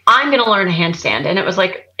 I'm going to learn a handstand. And it was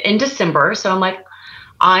in December. So I'm like,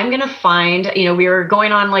 I'm going to find, we were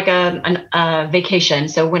going on a vacation.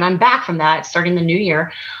 So when I'm back from that, starting the new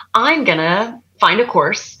year, I'm going to find a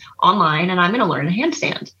course online and I'm going to learn a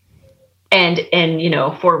handstand. And in,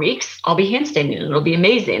 4 weeks, I'll be handstanding. It'll be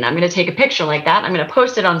amazing. I'm going to take a picture like that. I'm going to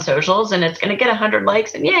post it on socials and it's going to get 100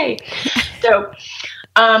 likes and yay. So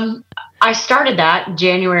I started that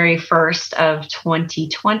January 1st of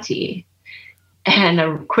 2020. And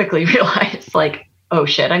I quickly realized oh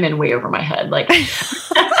shit, I'm in way over my head.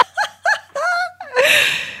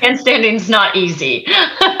 Handstanding's not easy.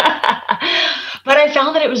 But I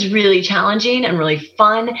found that it was really challenging and really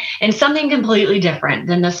fun and something completely different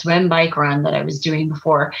than the swim, bike, run that I was doing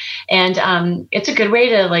before. And it's a good way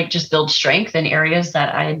to just build strength in areas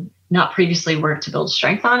that I had not previously worked to build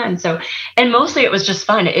strength on. And mostly it was just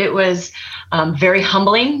fun. It was very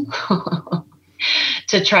humbling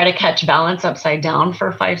to try to catch balance upside down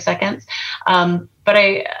for 5 seconds. But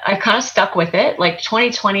I kind of stuck with it.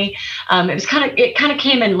 2020, it kind of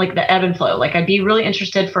came in the ebb and flow. I'd be really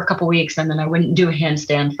interested for a couple weeks and then I wouldn't do a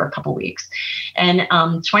handstand for a couple weeks. And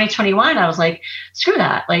 2021, I was like, screw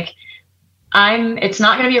that. It's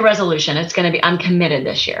not going to be a resolution. It's going to be, I'm committed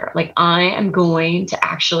this year. I am going to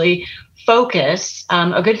actually focus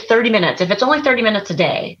a good 30 minutes. If it's only 30 minutes a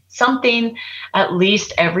day, something at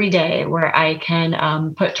least every day where I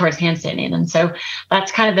can put towards handstanding. And so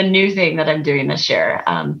that's kind of the new thing that I'm doing this year.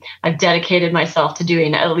 I've dedicated myself to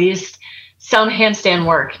doing at least some handstand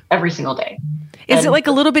work every single day. Is it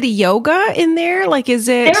a little bit of yoga in there? Is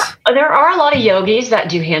it? There are a lot of yogis that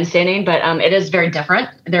do handstanding, but it is very different.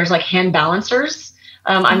 There's hand balancers.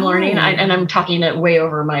 I'm learning, and I'm talking it way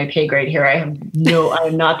over my pay grade here. I'm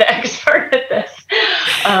not the expert at this.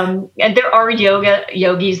 And there are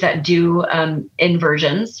yogis that do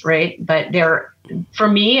inversions, right? But for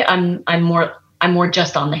me, I'm more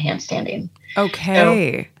just on the handstanding.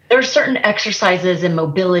 Okay. So there are certain exercises and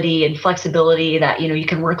mobility and flexibility that you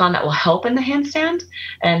can work on that will help in the handstand,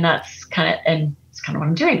 and that's kind of what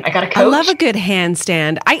I'm doing. I got a coach. I love a good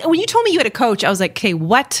handstand. When you told me you had a coach, I was like, okay,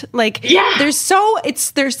 what? Yeah. There's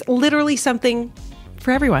literally something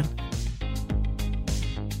for everyone.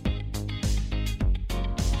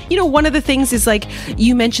 One of the things is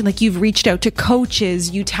you mentioned, you've reached out to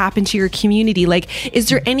coaches, you tap into your community. Is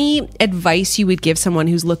there any advice you would give someone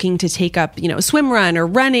who's looking to take up, swim run or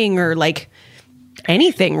running or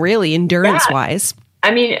anything really endurance wise?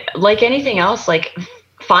 I mean, like anything else,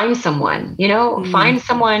 find someone, find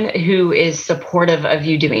someone who is supportive of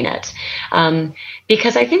you doing it.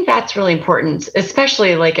 Because I think that's really important,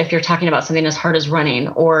 especially if you're talking about something as hard as running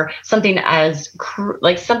or something as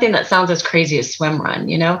something that sounds as crazy as swim run,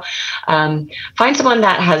 find someone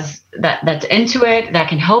that's into it, that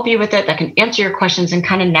can help you with it, that can answer your questions and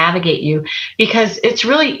kind of navigate you, because it's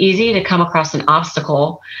really easy to come across an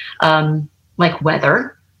obstacle, like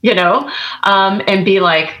weather, and be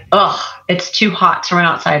oh, it's too hot to run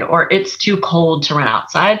outside or it's too cold to run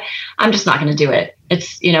outside. I'm just not going to do it.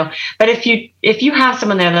 It's, but if you have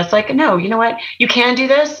someone there that's no, you know what, you can do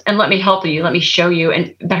this and let me help you, let me show you.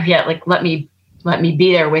 And better yet, let me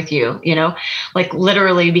be there with you,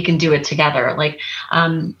 literally we can do it together.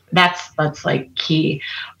 That's key.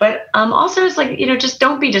 But also it's just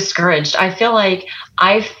don't be discouraged. I feel like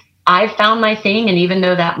I've found my thing. And even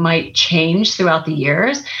though that might change throughout the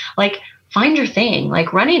years, find your thing.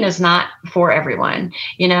 Running is not for everyone,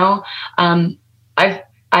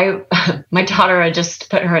 my daughter, I just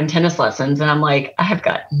put her in tennis lessons and I'm I have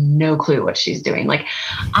got no clue what she's doing.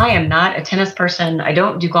 I am not a tennis person. I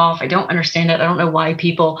don't do golf. I don't understand it. I don't know why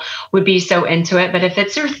people would be so into it, but if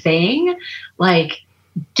it's your thing,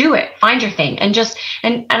 do it, find your thing, and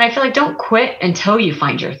I feel don't quit until you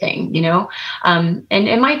find your thing, and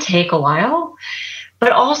it might take a while,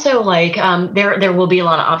 but also there will be a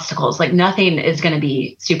lot of obstacles. Nothing is going to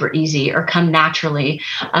be super easy or come naturally.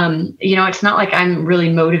 It's not I'm really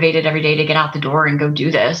motivated every day to get out the door and go do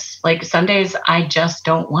this. Some days I just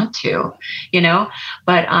don't want to,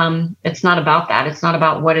 but it's not about that. It's not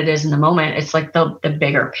about what it is in the moment. It's the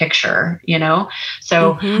bigger picture,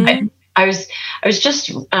 so mm-hmm. I was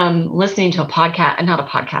just listening to a podcast, not a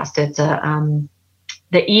podcast. It's the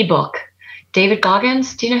ebook. David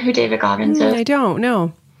Goggins. Do you know who David Goggins is? I don't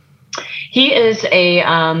know. He is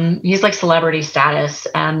he's like celebrity status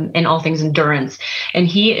in all things endurance. And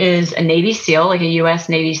he is a Navy SEAL, like a US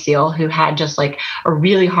Navy SEAL who had just like a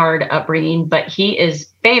really hard upbringing, but he is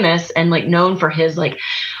famous and like known for his like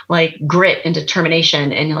grit and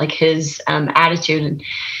determination and like his attitude. And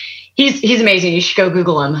he's amazing. You should go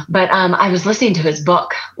Google him. But I was listening to his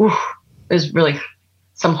book. Ooh, it was really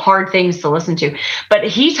some hard things to listen to, but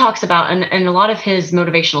he talks about, and a lot of his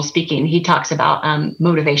motivational speaking, he talks about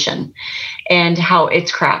motivation and how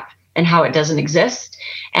it's crap and how it doesn't exist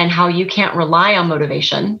and how you can't rely on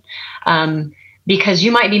motivation because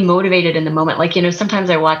you might be motivated in the moment. Like,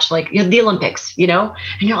 sometimes I watch like the Olympics, and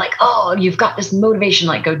you're like, oh, you've got this motivation,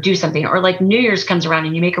 like go do something, or like New Year's comes around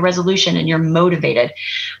and you make a resolution and you're motivated.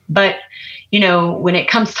 But, when it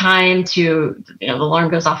comes time to, the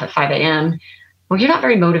alarm goes off at 5 a.m., well, you're not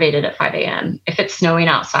very motivated at 5 a.m. If it's snowing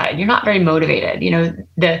outside, you're not very motivated.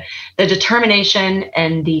 The determination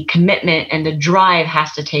and the commitment and the drive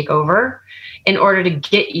has to take over in order to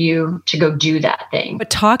get you to go do that thing. But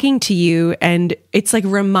talking to you, and it's like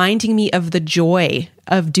reminding me of the joy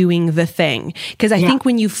of doing the thing. Because I think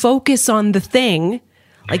when you focus on the thing,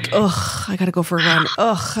 like, ugh, I got to go for a run.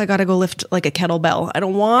 Ugh, I got to go lift like a kettlebell. I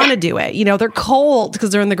don't want to do it. They're cold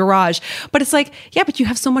because they're in the garage. But it's like, yeah, but you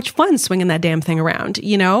have so much fun swinging that damn thing around,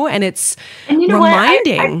 and it's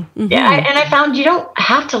reminding. And I found you don't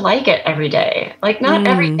have to like it every day. Like not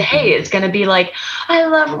every day is going to be like, I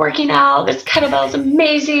love working out. This kettlebell is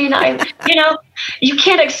amazing. You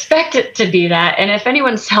can't expect it to be that. And if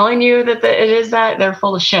anyone's telling you that it is that, they're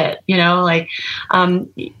full of shit, not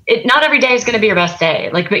every day is going to be your best day,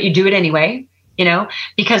 but you do it anyway,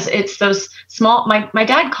 because it's those small, my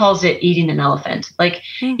dad calls it eating an elephant.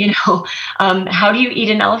 How do you eat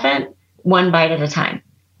an elephant? One bite at a time.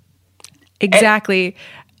 Exactly.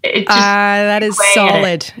 That is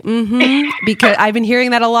solid. Because I've been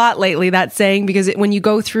hearing that a lot lately, that saying, because when you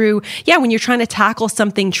go through, when you're trying to tackle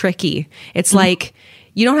something tricky, it's like,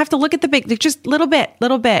 you don't have to look at the big, just little bit.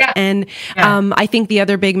 Yeah. And I think the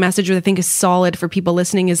other big message that I think is solid for people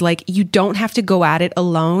listening is like, you don't have to go at it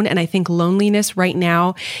alone. And I think loneliness right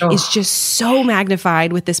now is just so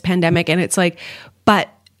magnified with this pandemic. And it's like, but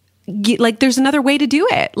like there's another way to do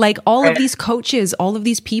it. Like all of these coaches, all of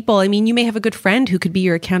these people, I mean, you may have a good friend who could be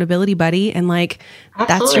your accountability buddy, and like,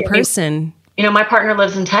 that's your person. My partner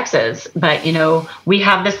lives in Texas, but, we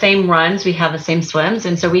have the same runs, we have the same swims.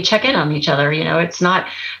 And so we check in on each other. It's not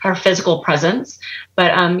our physical presence,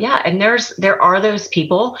 but and there are those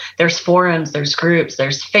people, there's forums, there's groups,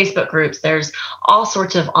 there's Facebook groups, there's all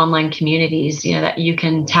sorts of online communities, that you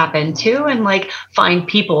can tap into and like find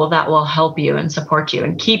people that will help you and support you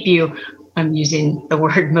and keep you, I'm using the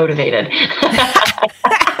word motivated.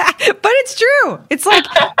 But it's true. It's like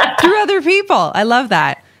through other people. I love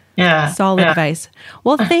that. Yeah. Solid advice.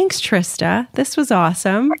 Well, thanks, Trista. This was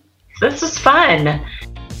awesome. This was fun.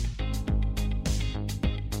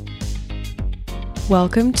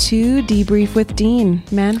 Welcome to Debrief with Dean,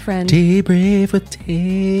 man friend. Debrief with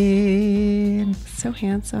Dean. So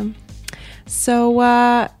handsome. So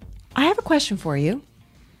I have a question for you.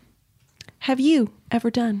 Have you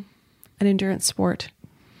ever done an endurance sport?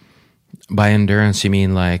 By endurance, you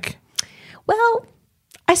mean like? Well,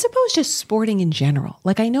 I suppose just sporting in general.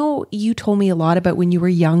 Like I know you told me a lot about when you were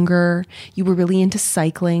younger, you were really into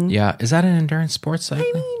cycling. Yeah. Is that an endurance sport,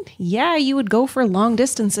 cycling? I mean, yeah, you would go for long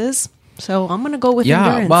distances. So I'm going to go with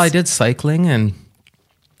endurance. Well, I did cycling and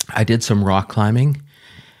I did some rock climbing.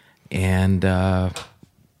 And, I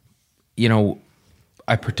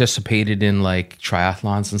participated in like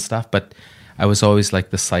triathlons and stuff, but I was always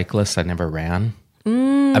like the cyclist. I never ran.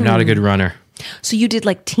 I'm not a good runner. So you did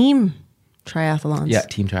like team triathlons? Yeah,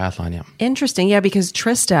 team triathlon, yeah. Interesting. Yeah, because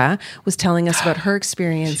Trista was telling us about her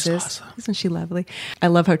experiences. She's awesome. Isn't she lovely? I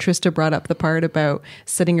love how Trista brought up the part about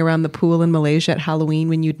sitting around the pool in Malaysia at Halloween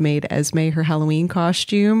when you'd made Esme her Halloween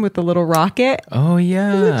costume with the little rocket. Oh,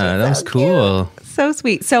 yeah. That was cool. Cute. So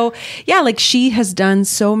sweet. So yeah, like she has done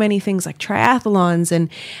so many things like triathlons and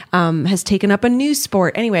has taken up a new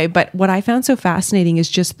sport. Anyway, but what I found so fascinating is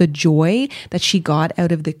just the joy that she got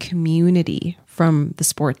out of the community from the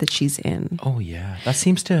sport that she's in. Oh, yeah. That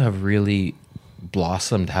seems to have really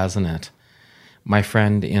blossomed, hasn't it? My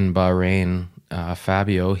friend in Bahrain,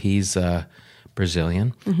 Fabio, he's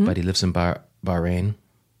Brazilian, but he lives in Bahrain.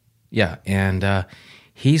 Yeah, and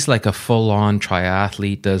he's like a full-on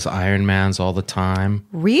triathlete, does Ironmans all the time.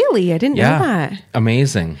 Really? I didn't know that.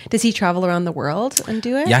 Amazing. Does he travel around the world and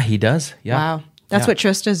do it? Yeah, he does. Yeah. Wow. That's what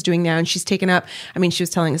Trista's doing now. And she's taken up, I mean, she was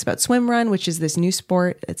telling us about swim run, which is this new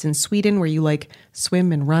sport. It's in Sweden where you like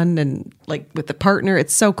swim and run and like with a partner.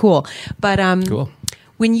 It's so cool. But cool.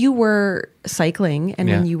 When you were cycling and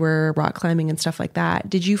when Yeah. you were rock climbing and stuff like that,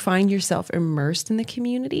 did you find yourself immersed in the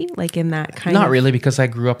community? Like in that kind Not of... really, because I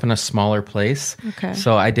grew up in a smaller place. Okay.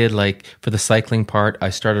 So I did like, for the cycling part,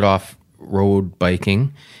 I started off road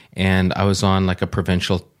biking, and I was on like a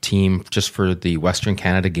provincial team just for the Western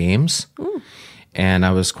Canada Games. And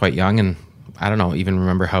I was quite young, and I don't know, even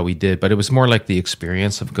remember how we did, but it was more like the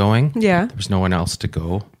experience of going. Yeah. There was no one else to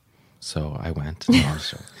go. So I went.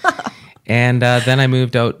 And then I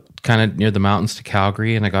moved out kind of near the mountains to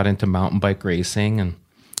Calgary, and I got into mountain bike racing, and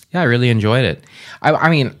yeah, I really enjoyed it. I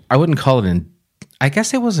mean, I wouldn't call it I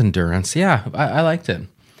guess it was endurance. Yeah, I liked it.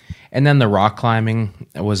 And then the rock climbing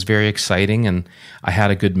was very exciting, and I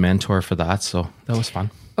had a good mentor for that, so that was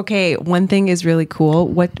fun. Okay, one thing is really cool.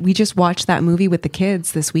 What we just watched that movie with the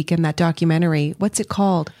kids this weekend, that documentary. What's it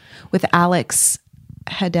called? With Alex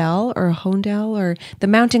Hadell or Hondell, or the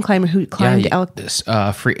mountain climber who climbed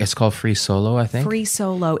it's called Free Solo, I think. Free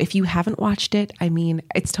Solo. If you haven't watched it, I mean,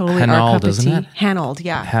 it's totally our Hanold, cup of isn't tea. it? Hanold,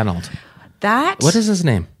 yeah. Hanold. What is his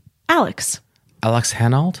name? Alex. Alex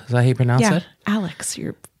Hanold? Is that how you pronounce Yeah, it? Alex.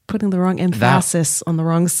 You're putting the wrong emphasis on the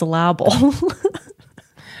wrong syllable.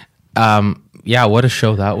 Yeah, what a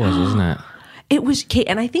show that was, wasn't it? It was, Kate,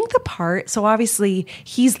 and I think the part, so obviously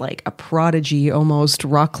he's like a prodigy, almost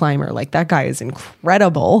rock climber. Like that guy is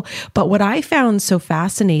incredible. But what I found so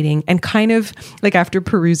fascinating, and kind of like after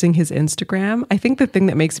perusing his Instagram, I think the thing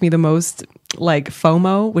that makes me the most like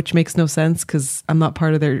FOMO, which makes no sense because I'm not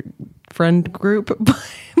part of their friend group,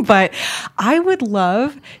 but I would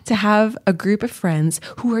love to have a group of friends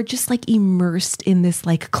who are just like immersed in this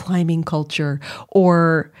like climbing culture,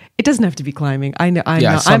 or it doesn't have to be climbing. I'm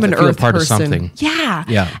an earth part person. Of something.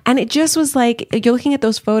 Yeah. And it just was like, you're looking at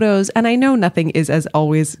those photos, and I know nothing is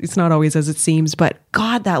it's not always as it seems, but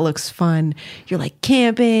God, that looks fun. You're like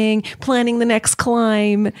camping, planning the next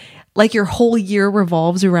climb, like your whole year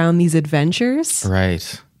revolves around these adventures.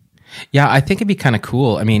 Right. Yeah, I think it'd be kind of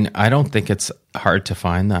cool. I mean, I don't think it's hard to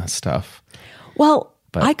find that stuff. Well,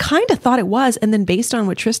 I kind of thought it was. And then based on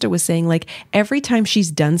what Trista was saying, like every time she's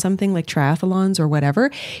done something like triathlons or whatever,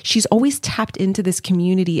 she's always tapped into this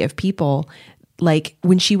community of people. Like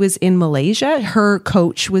when she was in Malaysia, her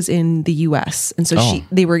coach was in the US. And so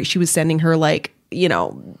she was sending her like, you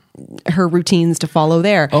know, her routines to follow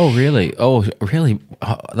there. Oh, really? Oh,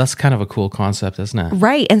 that's kind of a cool concept, isn't it?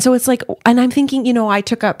 Right. And so it's like, and I'm thinking, you know, I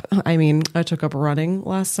took up running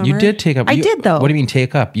last summer. You did take up. I did though. What do you mean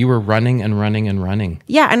take up? You were running and running and running.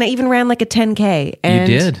 Yeah. And I even ran like a 10K.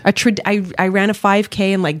 And you did? I ran a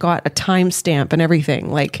 5K and like got a timestamp and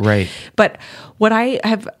everything. Like, right. But what I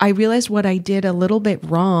realized what I did a little bit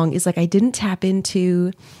wrong is like, I didn't tap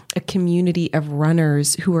into a community of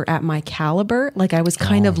runners who were at my caliber. Like I was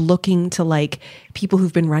kind of looking to like people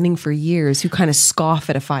who've been running for years who kind of scoff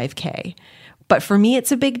at a 5K. But for me,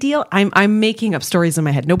 it's a big deal. I'm making up stories in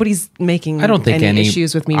my head. Nobody's making any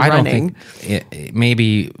issues with me running.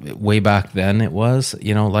 Maybe way back then it was,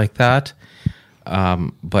 you know, like that.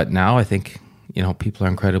 But now I think, you know, people are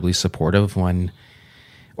incredibly supportive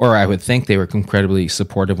or I would think they were incredibly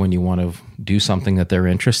supportive when you want to do something that they're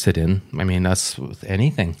interested in. I mean, that's with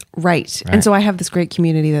anything. Right. And so I have this great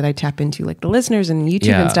community that I tap into, like the listeners and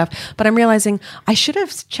YouTube and stuff. But I'm realizing I should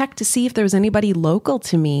have checked to see if there was anybody local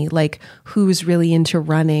to me, like who's really into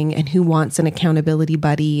running and who wants an accountability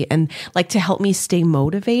buddy and like to help me stay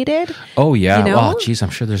motivated. Oh, yeah. You know? Well, geez, I'm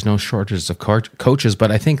sure there's no shortage of coaches, but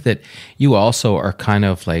I think that you also are kind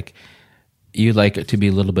of like, you like it to be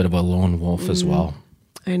a little bit of a lone wolf as well.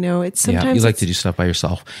 I know it's sometimes you like to do stuff by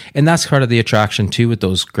yourself, and that's part of the attraction too with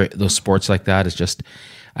those sports like that. Is just,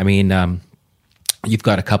 I mean, you've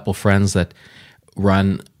got a couple friends that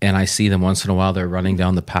run, and I see them once in a while. They're running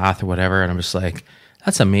down the path or whatever, and I'm just like,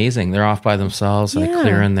 that's amazing. They're off by themselves, like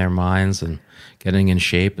clearing their minds and getting in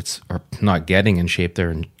shape. Or not getting in shape;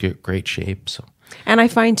 they're in great shape. So, and I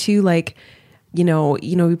find too, like, you know,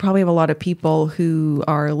 we probably have a lot of people who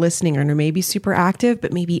are listening and are maybe super active,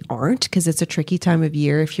 but maybe aren't because it's a tricky time of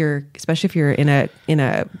year. Especially if you're in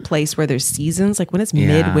a place where there's seasons, like when it's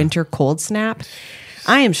midwinter cold snap.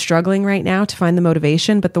 I am struggling right now to find the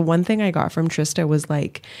motivation, but the one thing I got from Trista was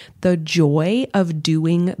like the joy of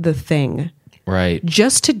doing the thing. Right.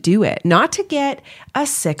 Just to do it, not to get a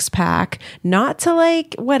 6-pack, not to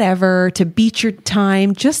like whatever, to beat your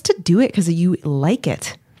time, just to do it because you like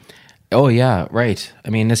it. Oh, yeah, right. I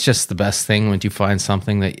mean, it's just the best thing when you find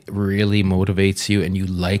something that really motivates you and you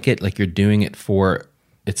like it, like you're doing it for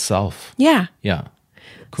itself. Yeah. Yeah.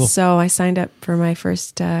 Cool. So I signed up for my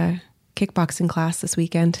first kickboxing class this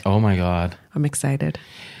weekend. Oh, my God. I'm excited.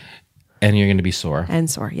 And you're going to be sore. And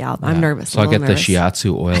sore, yeah. I'm nervous. So I'll get the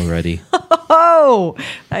shiatsu oil ready. Oh,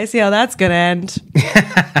 I see how that's going to end.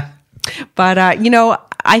 But,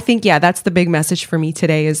 I think, that's the big message for me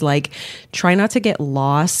today is like, try not to get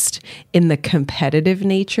lost in the competitive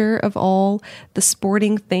nature of all the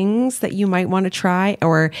sporting things that you might want to try,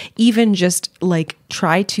 or even just like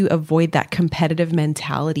try to avoid that competitive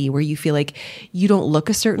mentality where you feel like you don't look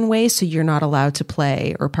a certain way, so you're not allowed to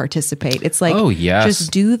play or participate. It's like,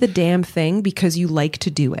 just do the damn thing because you like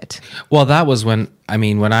to do it. Well, that was when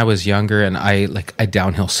I was younger and I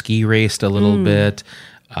downhill ski raced a little bit.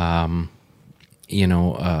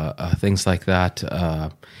 Things like that.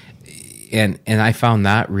 And I found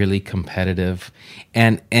that really competitive.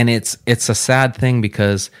 And it's a sad thing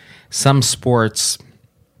because some sports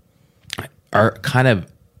are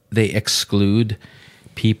they exclude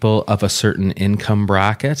people of a certain income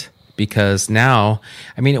bracket, because now,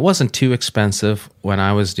 it wasn't too expensive when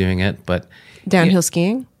I was doing it, but downhill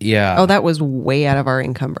skiing? Yeah. Oh, that was way out of our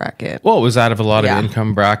income bracket. Well, it was out of a lot of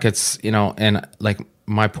income brackets, and like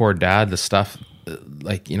my poor dad, the stuff,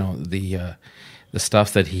 the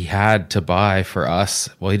stuff that he had to buy for us.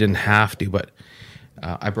 Well, he didn't have to, but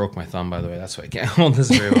I broke my thumb, by the way. That's why I can't hold this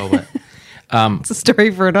very well. But it's a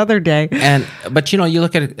story for another day. But you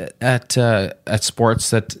look at sports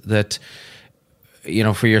that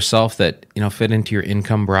for yourself that fit into your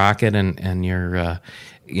income bracket and your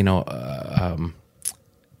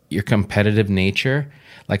your competitive nature.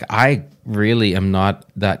 Like, I really am not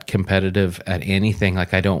that competitive at anything.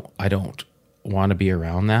 Like, I don't want to be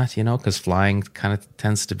around that, because flying kind of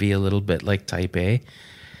tends to be a little bit like type A.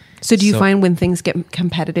 So do you find when things get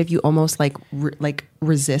competitive, you almost like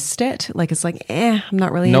resist it? Like, it's like, I'm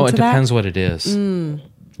not really into that? No, it depends what it is.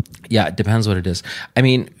 Yeah, it depends what it is.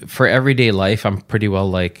 For everyday life, I'm pretty well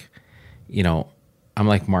like, I'm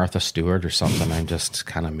like Martha Stewart or something. I'm just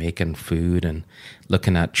kind of making food and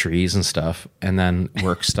looking at trees and stuff. And then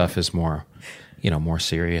work stuff is more, more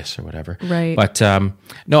serious or whatever. Right. But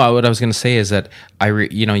no, what I was going to say is that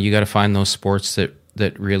you got to find those sports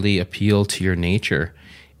that really appeal to your nature.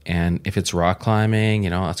 And if it's rock climbing,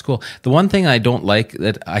 that's cool. The one thing I don't like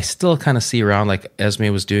that I still kind of see around, like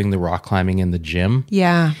Esme was doing the rock climbing in the gym.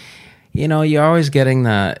 Yeah. You're always getting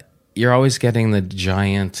the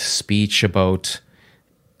giant speech about,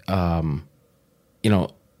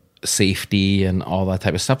 safety and all that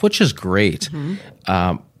type of stuff, which is great.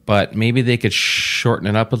 Mm-hmm. But maybe they could shorten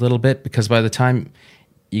it up a little bit, because by the time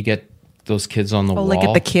you get those kids on the wall, like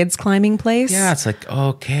at the kids climbing place. Yeah, it's like,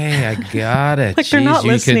 okay, I got it. Like, they're not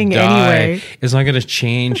listening anyway. It's not going to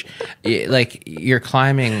change. Like, you're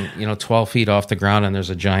climbing, 12 feet off the ground and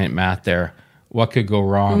there's a giant mat there. What could go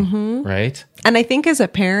wrong, right? And I think as a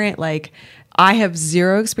parent, like, I have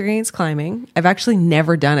zero experience climbing. I've actually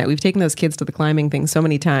never done it. We've taken those kids to the climbing thing so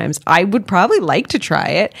many times. I would probably like to try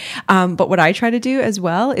it. But what I try to do as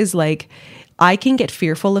well is, like, I can get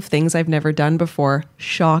fearful of things I've never done before.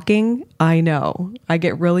 Shocking, I know. I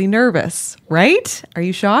get really nervous, right? Are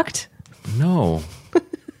you shocked? No.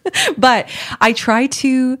 But I try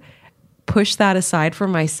to push that aside for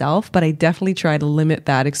myself, but I definitely try to limit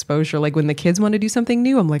that exposure. Like, when the kids want to do something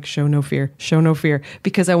new, I'm like, show no fear,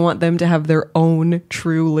 because I want them to have their own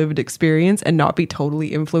true lived experience and not be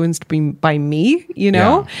totally influenced by me,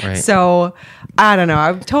 Yeah, right. So I don't know.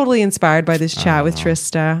 I'm totally inspired by this chat with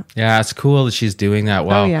Trista. Yeah, it's cool that she's doing that.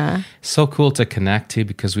 Wow. Oh, yeah. So cool to connect to,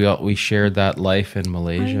 because we shared that life in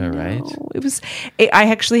Malaysia, right? I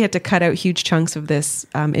actually had to cut out huge chunks of this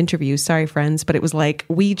interview. Sorry, friends, but it was like,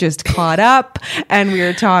 we just caught up and we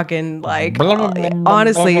were talking, like,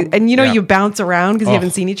 honestly, and you bounce around because you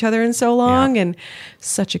haven't seen each other in so long, and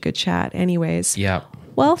such a good chat anyways. Yeah.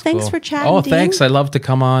 Well, thanks for chatting. Oh, thanks. I love to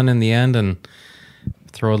come on in the end and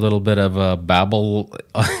throw a little bit of a babbling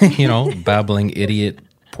idiot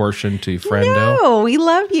portion to Friendo. No, we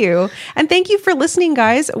love you. And thank you for listening,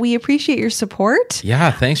 guys. We appreciate your support. Yeah,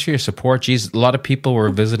 thanks for your support. Geez, a lot of people were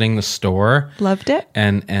visiting the store. Loved it.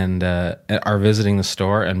 And are visiting the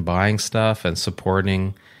store and buying stuff and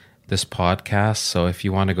supporting this podcast. So if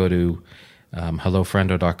you want to go to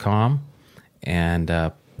hellofriendo.com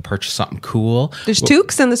and purchase something cool. There's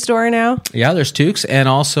toques in the store now. Yeah, there's toques. And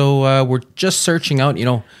also we're just searching out,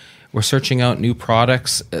 new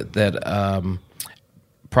products that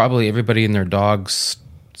probably everybody and their dog's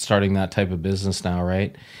starting that type of business now,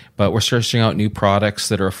 right? But we're searching out new products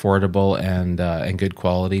that are affordable and good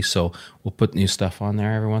quality. So we'll put new stuff on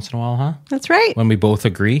there every once in a while, huh? That's right. When we both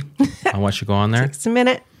agree on what should go on there. Takes a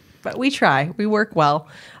minute, but we try. We work well.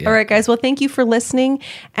 Yeah. All right, guys. Well, thank you for listening,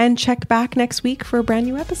 and check back next week for a brand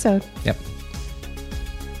new episode. Yep.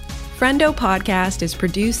 Friendo Podcast is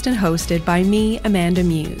produced and hosted by me, Amanda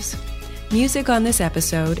Muse. Music on this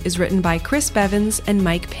episode is written by Chris Bevins and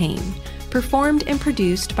Mike Payne. performed and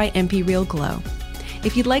produced by MP Real Glow.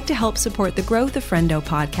 If you'd like to help support the growth of Friendo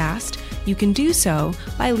Podcast, you can do so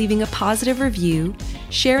by leaving a positive review,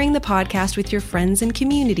 sharing the podcast with your friends and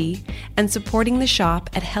community, and supporting the shop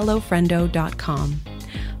at hellofriendo.com.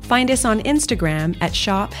 Find us on Instagram at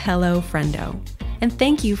shophellofriendo. And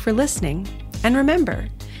thank you for listening. And remember,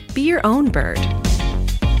 be your own bird.